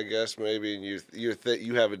something, I guess maybe and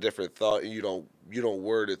you have a different thought and you don't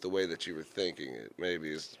word it the way that you were thinking it.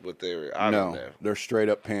 Maybe is what they were. I don't know. They're straight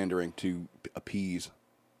up pandering to appease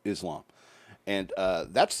Islam, and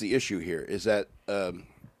that's the issue here. Is that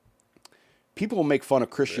people will make fun of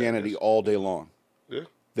Christianity all day long. Yeah,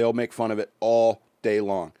 they'll make fun of it all day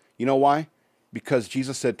long. You know why? Because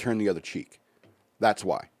Jesus said, "Turn the other cheek." That's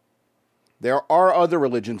why. There are other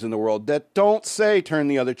religions in the world that don't say turn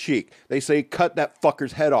the other cheek. They say cut that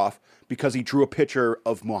fucker's head off because he drew a picture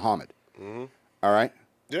of Muhammad. Mm-hmm. All right?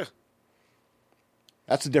 Yeah.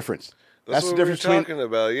 That's the difference. That's what the difference we're talking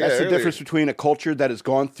about. Yeah, that's the difference between a culture that has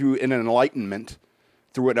gone through an enlightenment,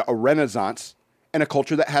 through a renaissance, and a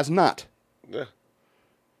culture that has not. Yeah.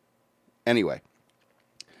 Anyway.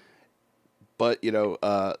 But,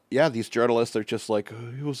 these journalists are just like,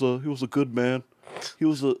 he was a good man. He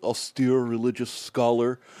was an austere religious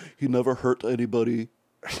scholar. He never hurt anybody.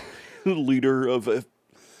 Leader of the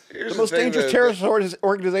most dangerous terrorist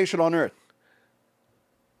organization on earth.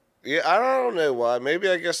 Yeah, I don't know why.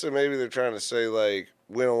 I guess they're trying to say, like,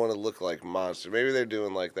 we don't want to look like monsters. Maybe they're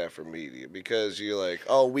doing like that for media because you're like,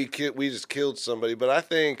 oh, we just killed somebody. But I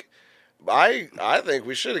think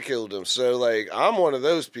we should have killed him. So, like, I'm one of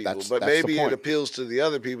those people. But maybe it appeals to the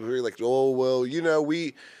other people who are like, oh, well,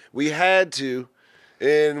 we had to.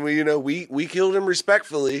 And we killed him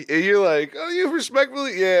respectfully. And you're like, oh, you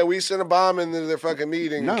respectfully? Yeah, we sent a bomb into their fucking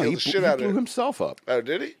meeting and killed the shit out of him. He blew himself up. Oh,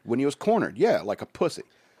 did he? When he was cornered, yeah, like a pussy.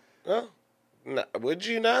 Oh, no, would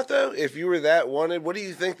you not though? If you were that wanted, what do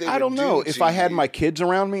you think they would do? I don't know. If I had my kids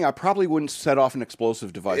around me, I probably wouldn't set off an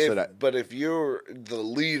explosive device. But if you're the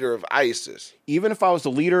leader of ISIS, even if I was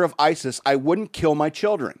the leader of ISIS, I wouldn't kill my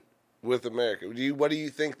children. With America, what do you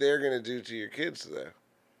think they're going to do to your kids though?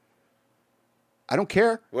 I don't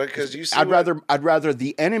care. Well, because I'd rather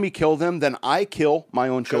the enemy kill them than I kill my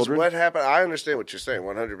own children. What happened? I understand what you're saying,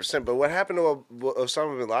 100%. But what happened to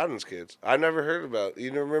Osama bin Laden's kids? I never heard about.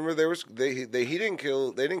 You know, remember they didn't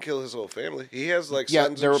kill his whole family. He has like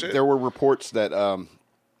sons and shit. There were reports that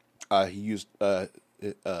he used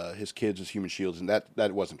his kids as human shields, and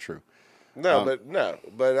that wasn't true. No,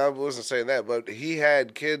 but I wasn't saying that. But he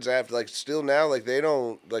had kids after, like, still now, like they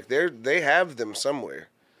don't, like they have them somewhere.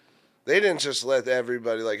 They didn't just let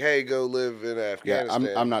everybody, like, hey, go live in Afghanistan.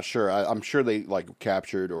 Yeah, I'm not sure. I'm sure they, like,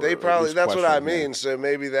 captured or... They probably... That's what I mean. Yeah. So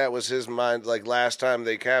maybe that was his mind. Like, last time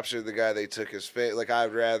they captured the guy, they took his face. Like,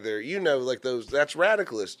 I'd rather... like those... That's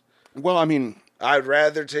radicalist. Well, I mean... I'd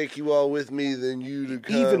rather take you all with me than you to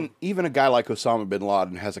come... Even a guy like Osama bin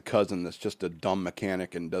Laden has a cousin that's just a dumb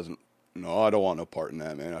mechanic and doesn't... No, I don't want no part in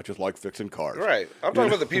that, man. I just like fixing cars. Right. I'm talking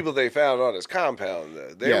about the people they found on his compound, though.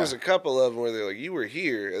 There was a couple of them where they're like, you were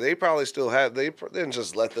here. They probably still had... They didn't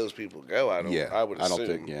just let those people go, I would assume. Don't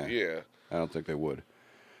think, I don't think they would.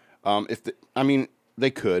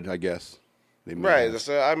 They could, I guess. They right. Have.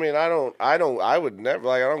 So, I mean, I would never...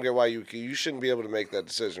 Like, I don't get why you shouldn't be able to make that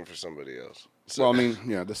decision for somebody else. So, well, I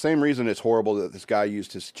mean, the same reason it's horrible that this guy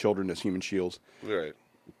used his children as human shields. Right.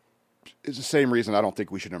 It's the same reason I don't think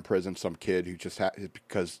we should imprison some kid who just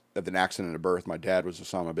because of an accident at birth. My dad was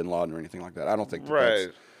Osama bin Laden or anything like that. I don't think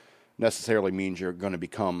that necessarily means you're going to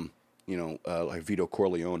become, like Vito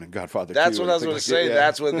Corleone and Godfather 2. That's what I was going to say. Yeah.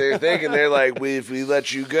 That's what they're thinking. They're like, if we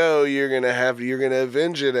let you go, you're going to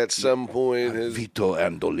avenge it at some point. Vito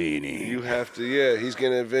Andolini. You have to, he's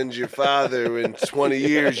going to avenge your father. In 20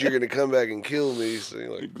 years, you're going to come back and kill me. So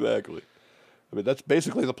exactly. I mean, that's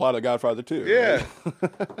basically the plot of Godfather 2. Yeah.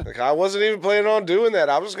 Right? Like, I wasn't even planning on doing that.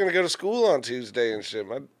 I was going to go to school on Tuesday and shit.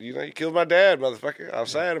 You killed my dad, motherfucker. I'm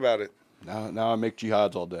sad about it. Now I make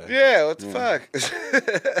jihads all day. Yeah, what the fuck?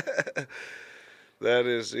 That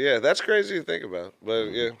is, that's crazy to think about.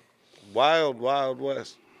 But, Wild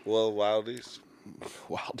West. Well, Wild East.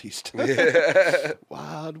 Wild East. Yeah.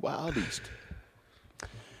 Wild East.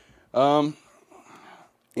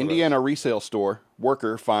 Indiana resale store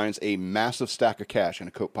worker finds a massive stack of cash in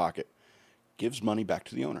a coat pocket, gives money back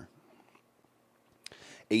to the owner.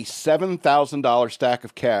 A $7,000 stack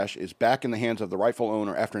of cash is back in the hands of the rightful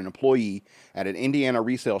owner after an employee at an Indiana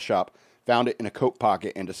resale shop found it in a coat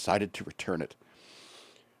pocket and decided to return it.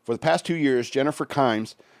 For the past 2 years, Jennifer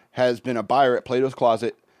Kimes has been a buyer at Plato's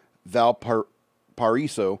Closet,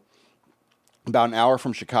 Valparaiso, about an hour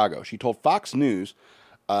from Chicago. She told Fox News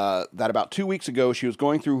that about 2 weeks ago, she was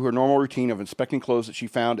going through her normal routine of inspecting clothes that she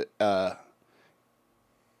found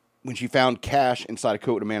when she found cash inside a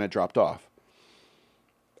coat a man had dropped off.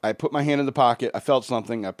 I put my hand in the pocket. I felt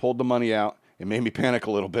something. I pulled the money out. It made me panic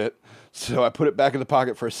a little bit. So I put it back in the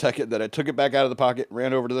pocket for a second. Then I took it back out of the pocket,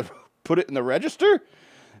 ran over to put it in the register,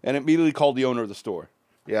 and immediately called the owner of the store.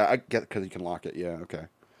 Yeah, I get it because you can lock it. Yeah, okay.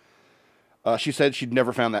 She said she'd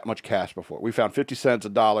never found that much cash before. We found 50 cents,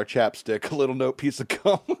 $1, chapstick, a little note, piece of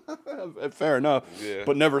gum. Fair enough, yeah.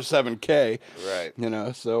 But never $7K. Right. You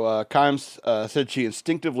know, so Kimes said she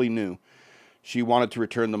instinctively knew she wanted to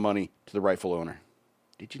return the money to the rightful owner.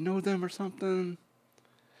 Did you know them or something?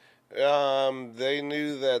 They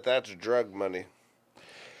knew that that's drug money.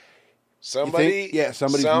 Somebody,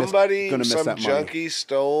 some junkie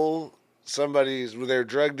stole their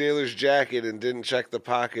drug dealer's jacket and didn't check the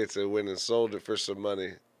pockets and went and sold it for some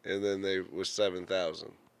money, and then they was $7,000.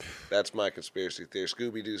 That's my conspiracy theory.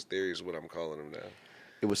 Scooby-Doo's theory is what I'm calling them now.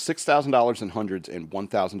 It was $6,000 in hundreds and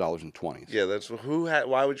 $1,000 in 20s. Yeah, that's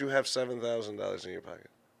why would you have $7,000 in your pocket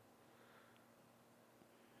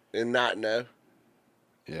and not know?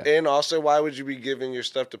 Yeah. And also, why would you be giving your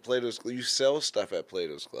stuff to Plato's? You sell stuff at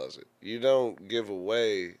Plato's Closet. You don't give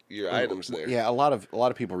away your items there. Yeah, a lot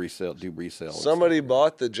of people do resale. Somebody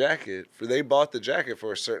bought the jacket. They bought the jacket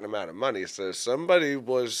for a certain amount of money. So somebody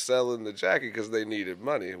was selling the jacket because they needed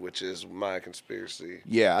money, which is my conspiracy.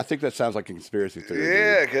 Yeah, I think that sounds like a conspiracy theory.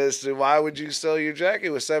 Yeah, because why would you sell your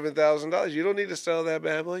jacket with $7,000? You don't need to sell that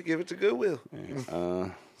bad boy. Give it to Goodwill.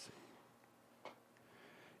 Yeah,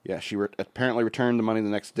 yeah, she apparently returned the money the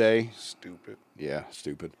next day. Stupid. Yeah,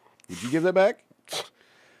 stupid. Did you give that back?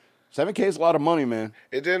 $7K is a lot of money, man.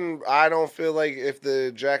 It didn't. I don't feel like if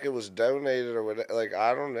the jacket was donated or whatever. Like,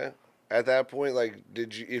 I don't know. At that point, like,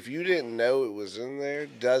 if you didn't know it was in there,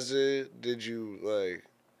 did you, like...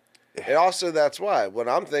 And also, that's why. What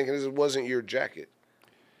I'm thinking is it wasn't your jacket.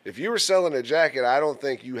 If you were selling a jacket, I don't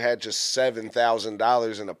think you had just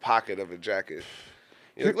 $7,000 in the pocket of a jacket.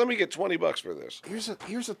 You're like, let me get $20 for this.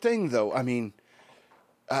 Here's the thing, though. I mean,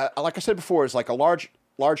 like I said before, it's like a large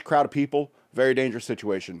crowd of people, very dangerous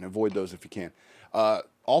situation. Avoid those if you can.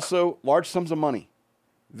 Also, large sums of money,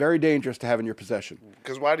 very dangerous to have in your possession.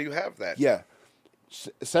 Because why do you have that? Yeah,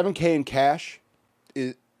 $7K in cash,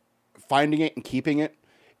 finding it and keeping it,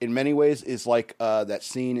 in many ways, is like that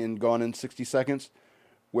scene in Gone in 60 Seconds,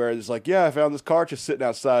 where it's like, yeah, I found this car just sitting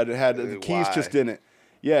outside. It had the keys just in it.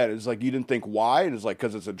 Yeah, it's like you didn't think why, and it's like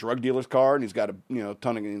because it's a drug dealer's car, and he's got a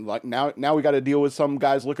ton of like now we got to deal with some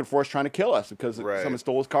guys looking for us trying to kill us because someone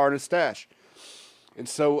stole his car and his stash, and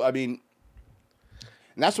so I mean,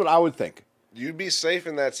 and that's what I would think. You'd be safe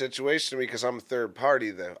in that situation because I'm a third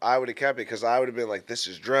party though. I would have kept it because I would have been like, this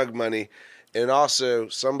is drug money, and also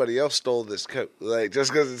somebody else stole this coat. Like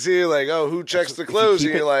just because it's here, like who checks the clothes?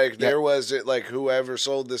 And you're like, like whoever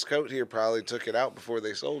sold this coat here probably took it out before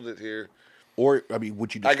they sold it here. Or, I mean,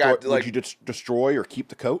 would you destroy or keep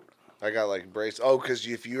the coat? I got, like, brace. Oh, because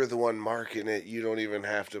if you're the one marketing it, you don't even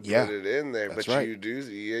have to put it in there. But right. You do.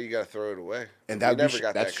 Yeah, you got to throw it away. And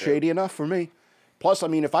that's shady enough for me. Plus, I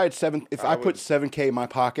mean, if I put $7K in my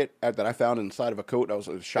pocket that I found inside of a coat, I was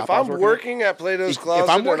a shop. If I'm working at Plato's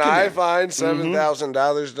Closet and I find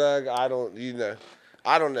 $7,000, Doug,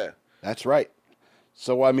 I don't know. That's right.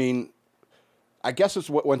 So, I mean, I guess it's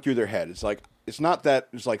what went through their head. It's like, it's not that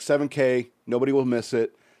it's like $7K, nobody will miss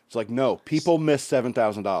it. It's like, no, people miss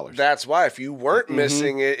 $7,000. That's why if you weren't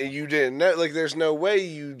missing it and you didn't know, like, there's no way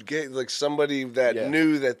you'd get like somebody that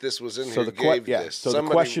knew that this was in here gave this. So the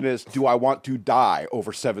question is, do I want to die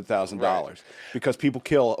over $7,000? Right. Because people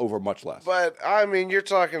kill over much less. But I mean, you're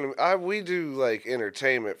talking. We do like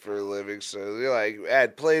entertainment for a living, so you're like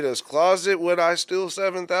at Plato's Closet, would I steal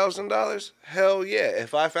 $7,000? Hell yeah!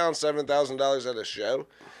 If I found $7,000 at a show.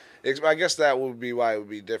 I guess that would be why it would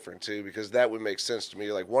be different, too, because that would make sense to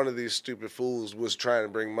me. Like, one of these stupid fools was trying to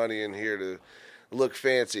bring money in here to look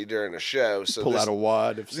fancy during a show. So pull out a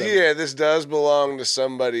wad. This does belong to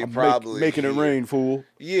somebody probably. Making it rain, fool.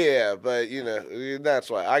 Yeah, but,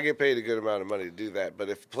 that's why. I get paid a good amount of money to do that. But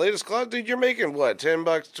if Plato's Closet, dude, you're making, what, $10,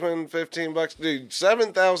 $15? Dude,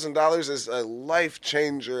 $7,000 is a life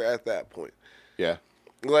changer at that point. Yeah.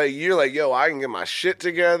 Like, you're like, yo, I can get my shit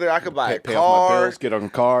together. I could buy a car. Pay off my bills, get on a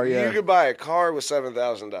car, yeah. You could buy a car with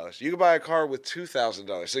 $7,000. You could buy a car with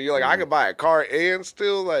 $2,000. So you're like, I could buy a car and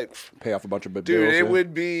still, like... Pay off a bunch of bills. Dude, it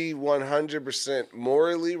would be 100%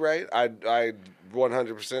 morally right. I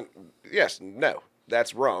 100%... Yes, no,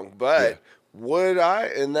 that's wrong. But... Would I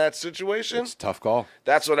in that situation? It's a tough call.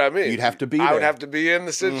 That's what I mean. You'd have to be there. I would have to be in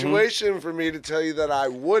the situation for me to tell you that I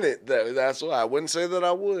wouldn't, though. That's why I wouldn't say that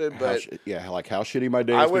I would, but... like how shitty my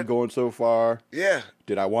day's been going so far. Yeah.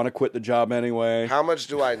 Did I want to quit the job anyway? How much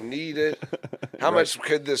do I need it? How much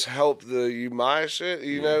could this help my shit?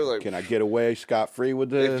 Like... Can I get away scot-free with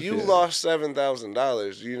this? If you lost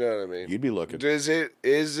 $7,000, you know what I mean? You'd be looking. Is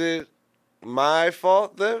it my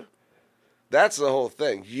fault, though? That's the whole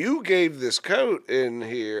thing. You gave this coat in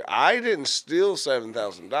here. I didn't steal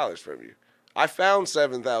 $7,000 from you. I found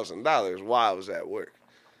 $7,000 while I was at work.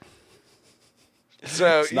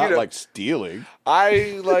 So it's not like stealing.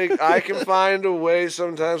 I can find a way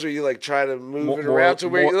sometimes where you like try to move it around to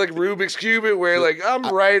where you like Rubik's Cube it, where like I'm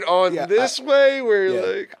right on this way,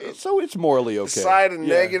 where like so it's morally okay. Side of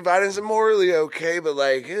negative items is morally okay, but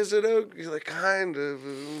like is it okay? Like kind of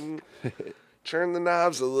turn the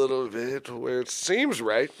knobs a little bit to where it seems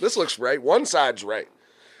right. This looks right. One side's right.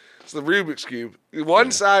 It's the Rubik's Cube.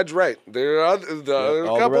 One side's right. There are a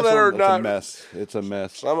couple that are not. It's a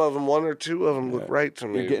mess. Some of them, one or two of them, look right to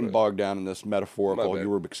me. You're getting bogged down in this metaphorical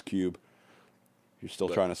Rubik's Cube. You're still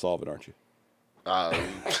trying to solve it, aren't you?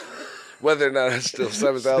 Whether or not it's still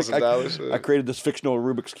 $7,000. I created this fictional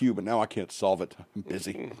Rubik's Cube, and now I can't solve it. I'm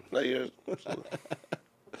busy. No, you're... All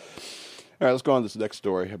right, let's go on to this next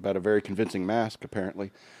story about a very convincing mask,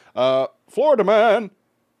 apparently. Florida man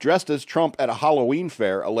dressed as Trump at a Halloween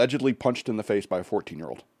fair allegedly punched in the face by a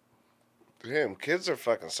 14-year-old. Damn, kids are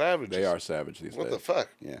fucking savages. They are savage these days. What the fuck?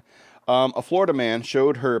 Yeah. A Florida man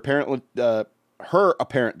showed her apparent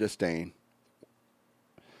disdain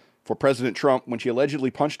for President Trump when she allegedly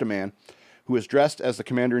punched a man who was dressed as the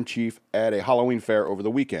commander-in-chief at a Halloween fair over the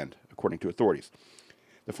weekend, according to authorities.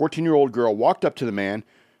 The 14-year-old girl walked up to the man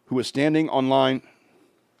who was standing online.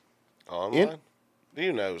 Online?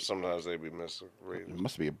 You know sometimes they be misreading. It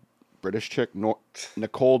must be a British chick.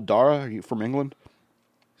 Nicole Dara, are you from England?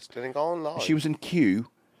 Standing online. She was in queue.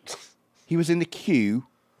 He was in the queue.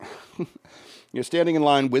 Standing in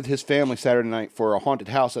line with his family Saturday night for a haunted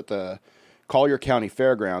house at the Collier County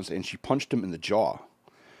Fairgrounds, and she punched him in the jaw.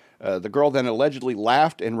 The girl then allegedly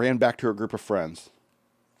laughed and ran back to her group of friends.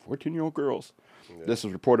 14-year-old girls. Yeah. This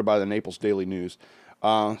was reported by the Naples Daily News.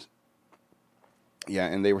 And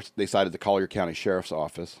they cited the Collier County Sheriff's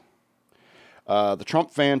Office. The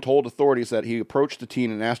Trump fan told authorities that he approached the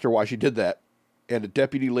teen and asked her why she did that, and a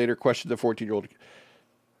deputy later questioned the 14-year-old.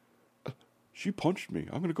 She punched me.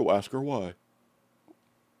 I'm going to go ask her why.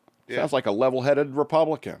 Yeah. Sounds like a level-headed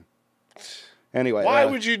Republican. Anyway. Why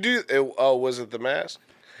would you do... Oh, was it the mask?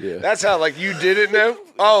 Yeah. That's how, like, you didn't know?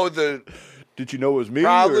 Oh, Did you know it was me?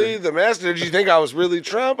 Probably the mask. Did you think I was really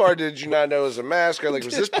Trump, or did you not know it was a mask? Or like,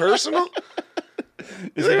 was this personal?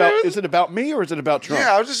 Is it about me, or is it about Trump?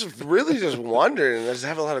 Yeah, I was just really just wondering. I just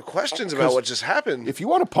have a lot of questions about what just happened. If you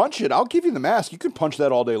want to punch it, I'll give you the mask. You can punch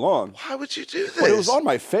that all day long. Why would you do this? But it was on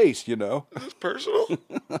my face, you know. Is this personal?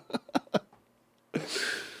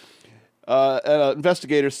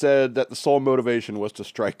 Investigators said that the sole motivation was to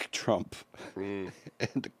strike Trump. And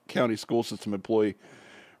the county school system employee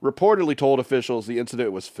reportedly told officials the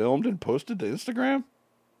incident was filmed and posted to Instagram.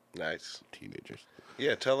 Nice. Teenagers.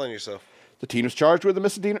 Yeah, tell on yourself. The teen was charged with a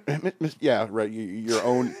misdemeanor. Yeah, right.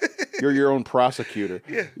 You're your own prosecutor.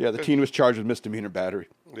 Yeah. The teen was charged with misdemeanor battery.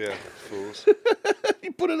 Yeah, fools.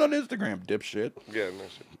 You put it on Instagram, dipshit. Yeah, no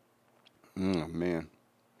shit. Oh man,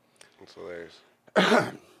 that's hilarious.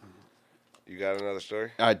 You got another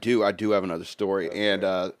story? I do have another story, okay.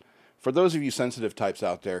 And for those of you sensitive types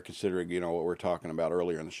out there, considering what we're talking about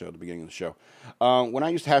earlier in the show, at the beginning of the show, when I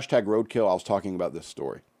used hashtag roadkill, I was talking about this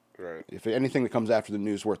story. Right. If anything that comes after the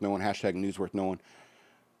news worth knowing, hashtag news worth knowing,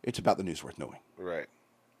 it's about the news worth knowing. Right.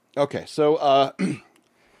 Okay, so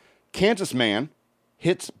Kansas man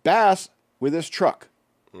hits bass with his truck.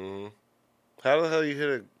 Mm-hmm. How the hell you hit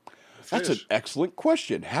a fish? That's an excellent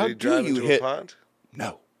question. How do you hit a pond?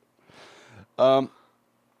 No.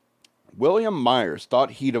 William Myers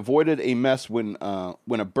thought he'd avoided a mess when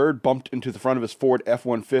a bird bumped into the front of his Ford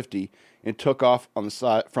F-150 and took off on the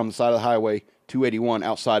side from the side of the highway 281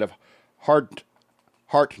 outside of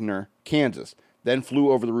Hartner, Kansas. Then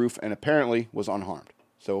flew over the roof and apparently was unharmed.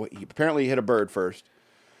 So he apparently hit a bird first.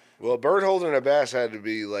 Well, a bird holding a bass had to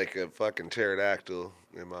be like a fucking pterodactyl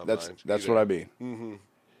in my mind. That's what I mean. Mm-hmm.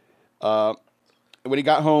 When he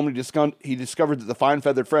got home, he discovered that the fine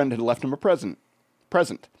feathered friend had left him a present.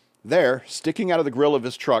 There, sticking out of the grill of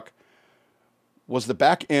his truck, was the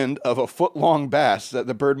back end of a foot-long bass that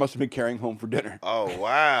the bird must have been carrying home for dinner. Oh,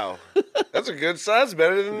 wow. That's a good size.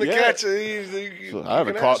 Better than the catch. So I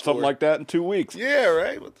haven't caught something like that in 2 weeks. Yeah,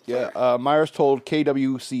 right? What the fuck? Myers told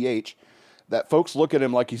KWCH that folks look at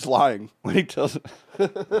him like he's lying when he tells it.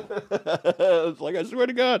 It's like, I swear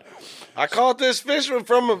to God. I caught this fish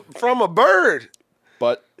from a bird.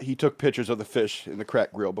 But he took pictures of the fish in the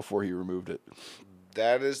cracked grill before he removed it.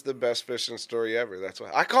 That is the best fishing story ever. That's why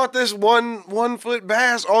I caught this 1 foot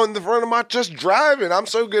bass on the front of my just driving. I'm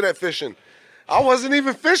so good at fishing. I wasn't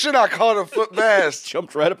even fishing. I caught a foot bass.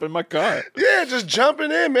 Jumped right up in my car. Yeah, just jumping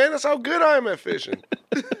in, man. That's how good I am at fishing.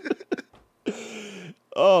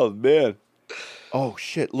 Oh, man. Oh,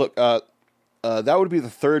 shit. Look, that would be the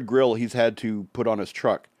third grill he's had to put on his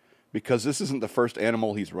truck, because this isn't the first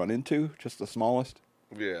animal he's run into, just the smallest.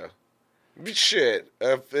 Yeah. Shit.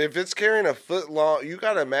 If it's carrying a foot long, you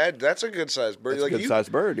got to imagine, that's a good-sized bird. That's like a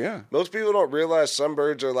good-sized bird, yeah. Most people don't realize some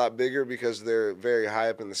birds are a lot bigger because they're very high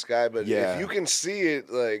up in the sky, but if you can see it,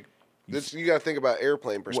 like, you got to think about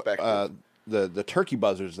airplane perspective. The turkey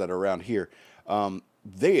buzzards that are around here,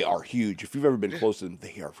 they are huge. If you've ever been close to them,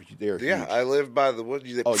 they are huge. Yeah, I live by the wood.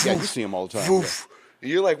 You see them all the time.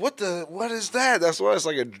 You're like, what is that? That's why it's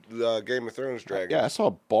like a Game of Thrones dragon. Yeah, I saw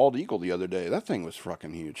a bald eagle the other day. That thing was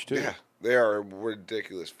fucking huge, too. Yeah, they are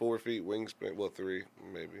ridiculous. 4 feet wingspan. Well, 3,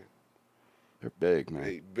 maybe. They're big,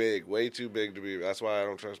 man. Big. Way too big to be. That's why I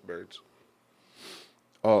don't trust birds.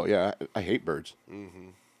 Oh, yeah. I hate birds. Mm-hmm.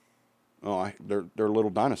 Oh, they're little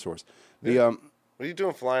dinosaurs. What are you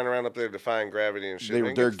doing flying around up there defying gravity and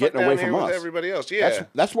shit? They're getting away from us. Everybody else, yeah.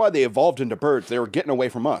 That's why they evolved into birds. They were getting away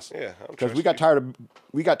from us. Yeah, because we got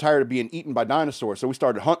tired of being eaten by dinosaurs, so we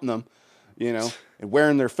started hunting them, and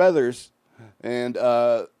wearing their feathers, and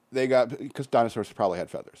because dinosaurs probably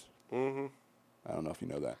had feathers. Mm-hmm. I don't know if you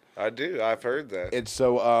know that. I do. I've heard that. And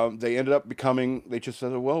so they ended up becoming. They just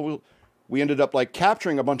said, well, we ended up like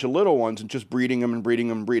capturing a bunch of little ones and just breeding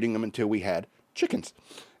them until we had chickens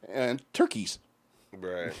and turkeys.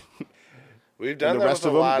 Right. We've done that with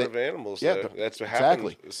a lot of animals. Yeah, that's what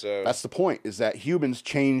exactly. Happened. So that's the point, is that humans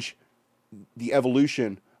change the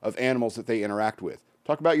evolution of animals that they interact with.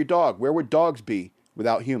 Talk about your dog. Where would dogs be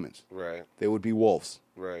without humans? Right. They would be wolves.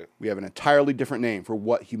 Right. We have an entirely different name for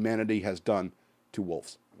what humanity has done to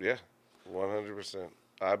wolves. Yeah, 100%.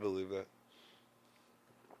 I believe that.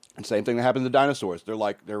 And same thing that happened to dinosaurs.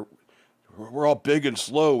 We're all big and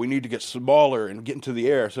slow. We need to get smaller and get into the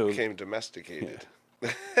air. So became domesticated. Yeah.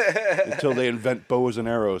 Until they invent bows and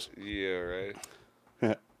arrows. Yeah, right.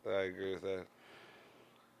 I agree with that.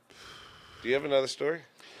 Do you have another story?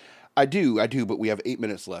 I do, but we have 8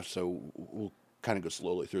 minutes left, so we'll kind of go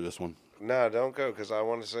slowly through this one. No, don't go, because I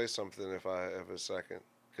want to say something if I have a second.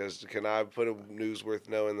 Because can I put a news worth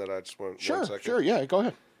knowing that I just want 1 second? Sure, yeah, go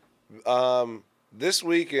ahead. This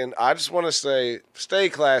weekend, I just want to say, stay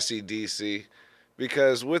classy, DC.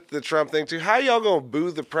 Because with the Trump thing, too, how y'all going to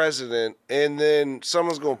boo the president and then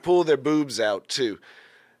someone's going to pull their boobs out, too?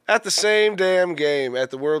 At the same damn game,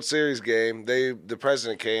 at the World Series game, the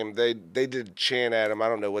president came. They did chant at him. I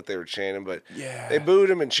don't know what they were chanting, but they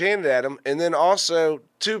booed him and chanted at him. And then also,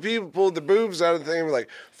 2 people pulled the boobs out of the thing and were like,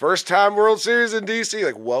 first time World Series in D.C.,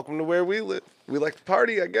 like, welcome to where we live. We like to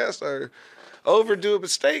party, I guess, or overdo it,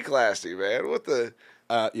 but stay classy, man. What the...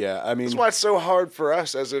 Yeah, I mean... That's why it's so hard for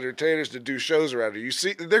us as entertainers to do shows around here. You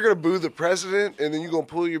see, they're going to boo the president, and then you're going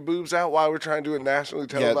to pull your boobs out while we're trying to do a nationally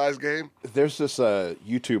televised game? There's this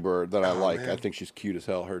YouTuber that I like. Man. I think she's cute as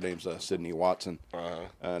hell. Her name's Sydney Watson.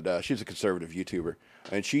 And she's a conservative YouTuber.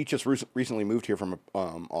 And she just recently moved here from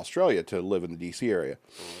Australia to live in the D.C. area.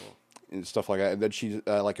 And stuff like that. And then she's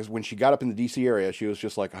when she got up in the D.C. area, she was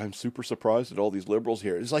just like, I'm super surprised at all these liberals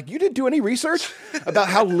here. It's like, you didn't do any research about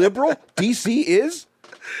how liberal D.C. is?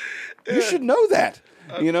 You should know that.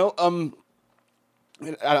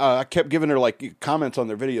 I kept giving her like comments on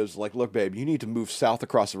their videos like, look, babe, you need to move south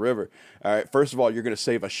across the river. All right, first of all, you're going to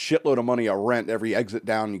save a shitload of money on rent every exit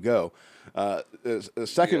down you go.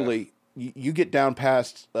 Secondly, you get down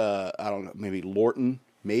past, I don't know, maybe Lorton,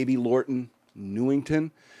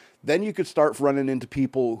 Newington, then you could start running into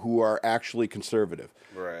people who are actually conservative.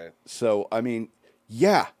 Right. So, I mean,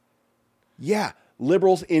 yeah,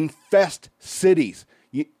 liberals infest cities.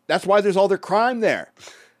 That's why there's all their crime there.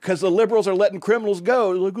 Because the liberals are letting criminals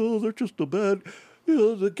go. They're like, oh, they're just a bad, they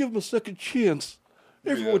give them a second chance.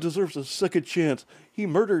 Everyone deserves a second chance. He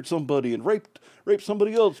murdered somebody and raped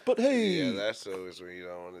somebody else, but hey. Yeah, that's always what you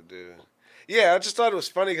don't want to do. Yeah, I just thought it was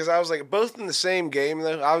funny because I was like, both in the same game,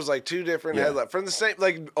 though. I was like 2 different headlines. From the same,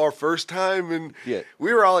 like, our first time, and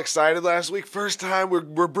we were all excited last week. First time,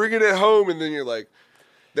 we're bringing it home, and then you're like,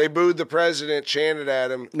 they booed the president, chanted at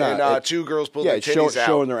him, and 2 girls pulled their titties out.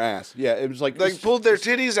 Showing their ass. Yeah, it was like... pulled their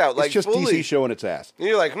titties out, like, just fully. DC showing its ass. And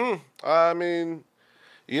you're like, I mean,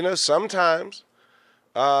 sometimes,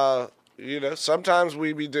 sometimes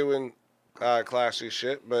we be doing classy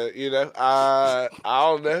shit, but, I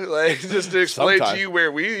don't know, like, just to explain to you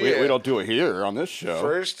where we don't do it here on this show.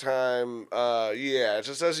 First time,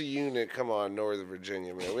 just as a unit, come on, Northern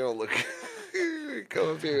Virginia, man, we don't look...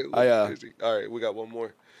 Come up here. All right, we got one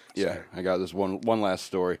more. Yeah, I got this one last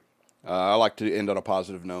story. I like to end on a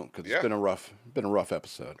positive note because it's been a rough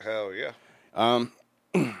episode. Hell yeah.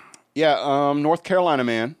 North Carolina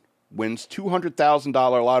man wins $200,000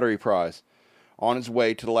 lottery prize on his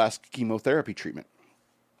way to the last chemotherapy treatment.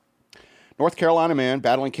 North Carolina man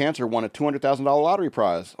battling cancer won a $200,000 lottery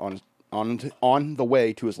prize on the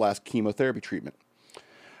way to his last chemotherapy treatment.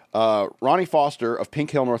 Ronnie Foster of Pink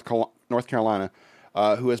Hill, North Carolina,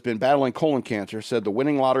 who has been battling colon cancer, said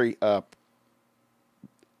winning the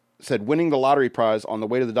lottery prize on the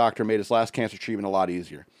way to the doctor made his last cancer treatment a lot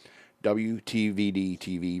easier.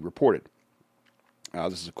 WTVD-TV reported.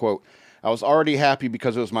 This is a quote. "I was already happy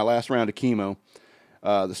because it was my last round of chemo."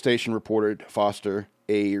 The station reported. Foster,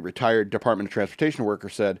 a retired Department of Transportation worker,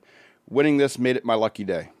 said, "Winning this made it my lucky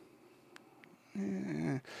day."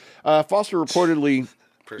 Foster reportedly...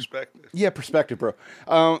 Perspective. Yeah, perspective, bro.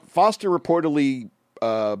 Foster reportedly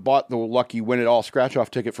bought the lucky win-it-all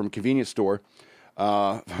scratch-off ticket from a convenience store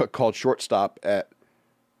called Shortstop at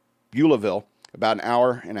Beulahville, about an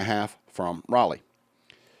hour and a half from Raleigh.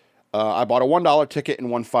 "I bought a $1 ticket and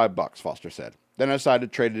won $5, Foster said. Then I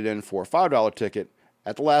decided to trade it in for a $5 ticket.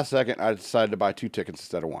 At the last second, I decided to buy 2 tickets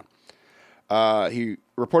instead of 1. He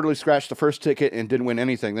reportedly scratched the first ticket and didn't win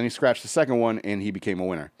anything. Then he scratched the second one, and he became a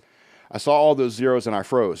winner. I saw all those zeros and I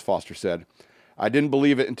froze," Foster said. "I didn't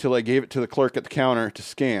believe it until I gave it to the clerk at the counter to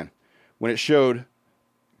scan. When it showed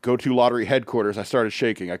go to lottery headquarters, I started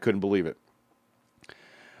shaking. I couldn't believe it."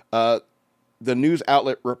 The news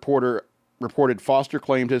outlet reported Foster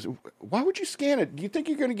claimed his... Why would you scan it? Do you think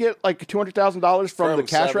you're going to get like $200,000 from the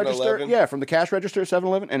cash register? Yeah, from the cash register at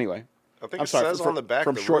 7-Eleven? Anyway. I think it says on the back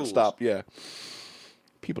from the Shortstop, rules. Yeah.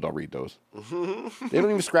 People don't read those. They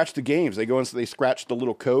don't even scratch the games. They go and they scratch the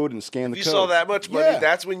little code and scan the code. If you saw that much money,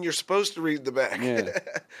 that's when you're supposed to read the back. Yeah.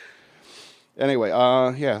 Anyway,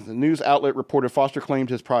 the news outlet reported Foster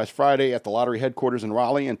claimed his prize Friday at the lottery headquarters in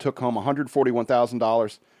Raleigh and took home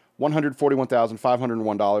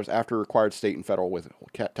 $141,501 after required state and federal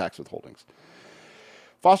tax withholdings.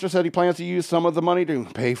 Foster said he plans to use some of the money to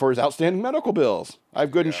pay for his outstanding medical bills. "I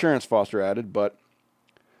have good insurance," Foster added, "but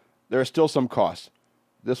there are still some costs.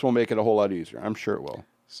 This will make it a whole lot easier. I'm sure it will."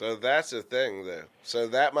 So that's the thing, though. So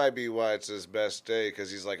that might be why it's his best day,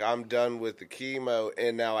 because he's like, I'm done with the chemo,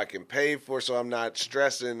 and now I can pay for it, so I'm not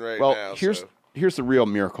stressing now. Well, here's the real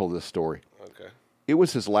miracle of this story. Okay. It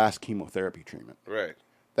was his last chemotherapy treatment. Right.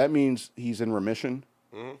 That means he's in remission.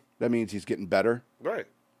 Mm-hmm. That means he's getting better. Right.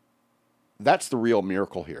 That's the real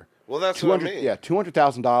miracle here. Well, that's what I mean. Yeah,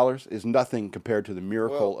 $200,000 is nothing compared to the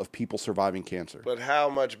miracle of people surviving cancer. But how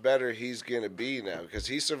much better he's going to be now? Because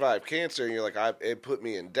he survived cancer, and you're like, it put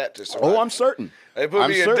me in debt to survive. Oh, I'm certain. It put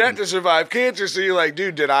me in debt to survive cancer. So you're like,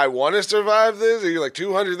 dude, did I want to survive this? And you're like,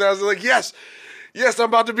 $200,000. Like, yes, I'm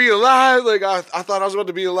about to be alive. Like, I thought I was about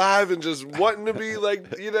to be alive and just wanting to be like,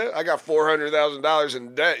 I got $400,000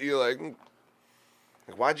 in debt. You're like,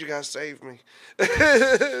 why'd you guys save me?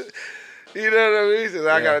 You know what I mean? And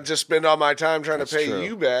I got to just spend all my time trying to pay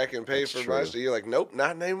you back and pay for my stuff. You're like, nope,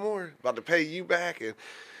 not anymore. About to pay you back and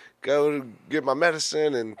go to get my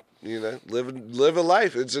medicine and, live a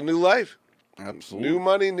life. It's a new life. Absolutely. New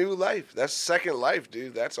money, new life. That's second life,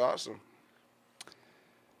 dude. That's awesome.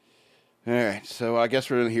 All right. So I guess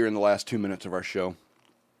we're here in the last 2 minutes of our show.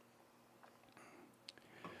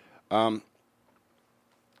 I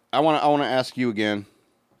want to ask you again.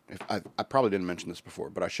 I probably didn't mention this before,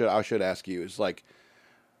 but I should ask you. It's like,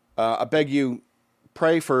 I beg you,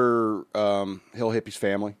 pray for Hill Hippie's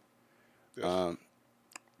family. Yes.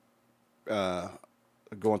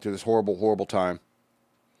 Going through this horrible, horrible time.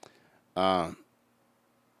 What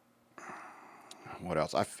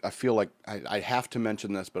else? I feel like I have to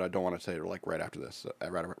mention this, but I don't want to say it like right after this,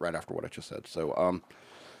 right after what I just said. So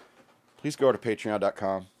please go to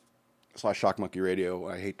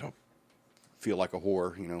patreon.com/shockmonkeyradio. I hate to feel like a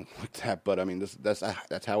whore, like that. But I mean,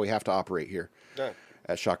 that's how we have to operate here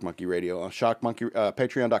at Shock Monkey Radio.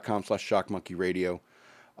 Patreon.com/shockmonkeyradio.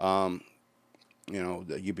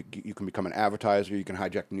 You can become an advertiser. You can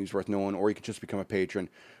hijack the news worth knowing, or you can just become a patron.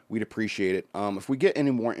 We'd appreciate it. If we get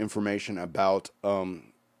any more information about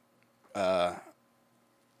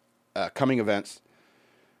coming events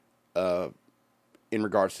in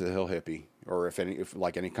regards to the Hill Hippie, or if any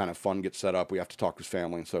kind of fun gets set up, we have to talk to his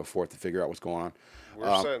family and so forth to figure out what's going on.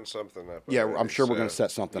 We're setting something up. Yeah, I'm sure we're going to set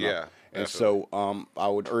something up. Yeah, and so I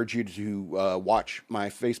would urge you to watch my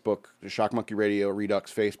Facebook, the Shock Monkey Radio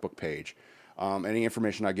Redux Facebook page. Any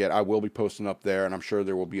information I get, I will be posting up there, and I'm sure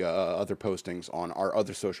there will be other postings on our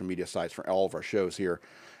other social media sites for all of our shows here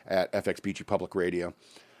at FXBG Public Radio.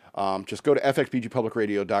 Just go to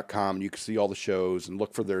fxbgpublicradio.com, and you can see all the shows and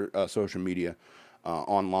look for their social media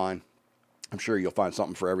online. I'm sure you'll find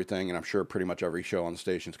something for everything, and I'm sure pretty much every show on the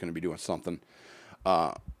station is going to be doing something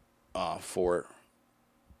for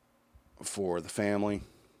the family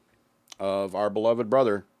of our beloved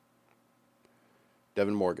brother,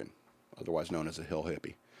 Devin Morgan, otherwise known as a Hill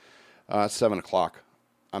Hippie. It's 7 o'clock.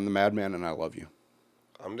 I'm the Madman, and I love you.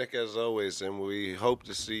 I'm Nick, as always, and we hope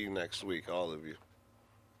to see you next week, all of you.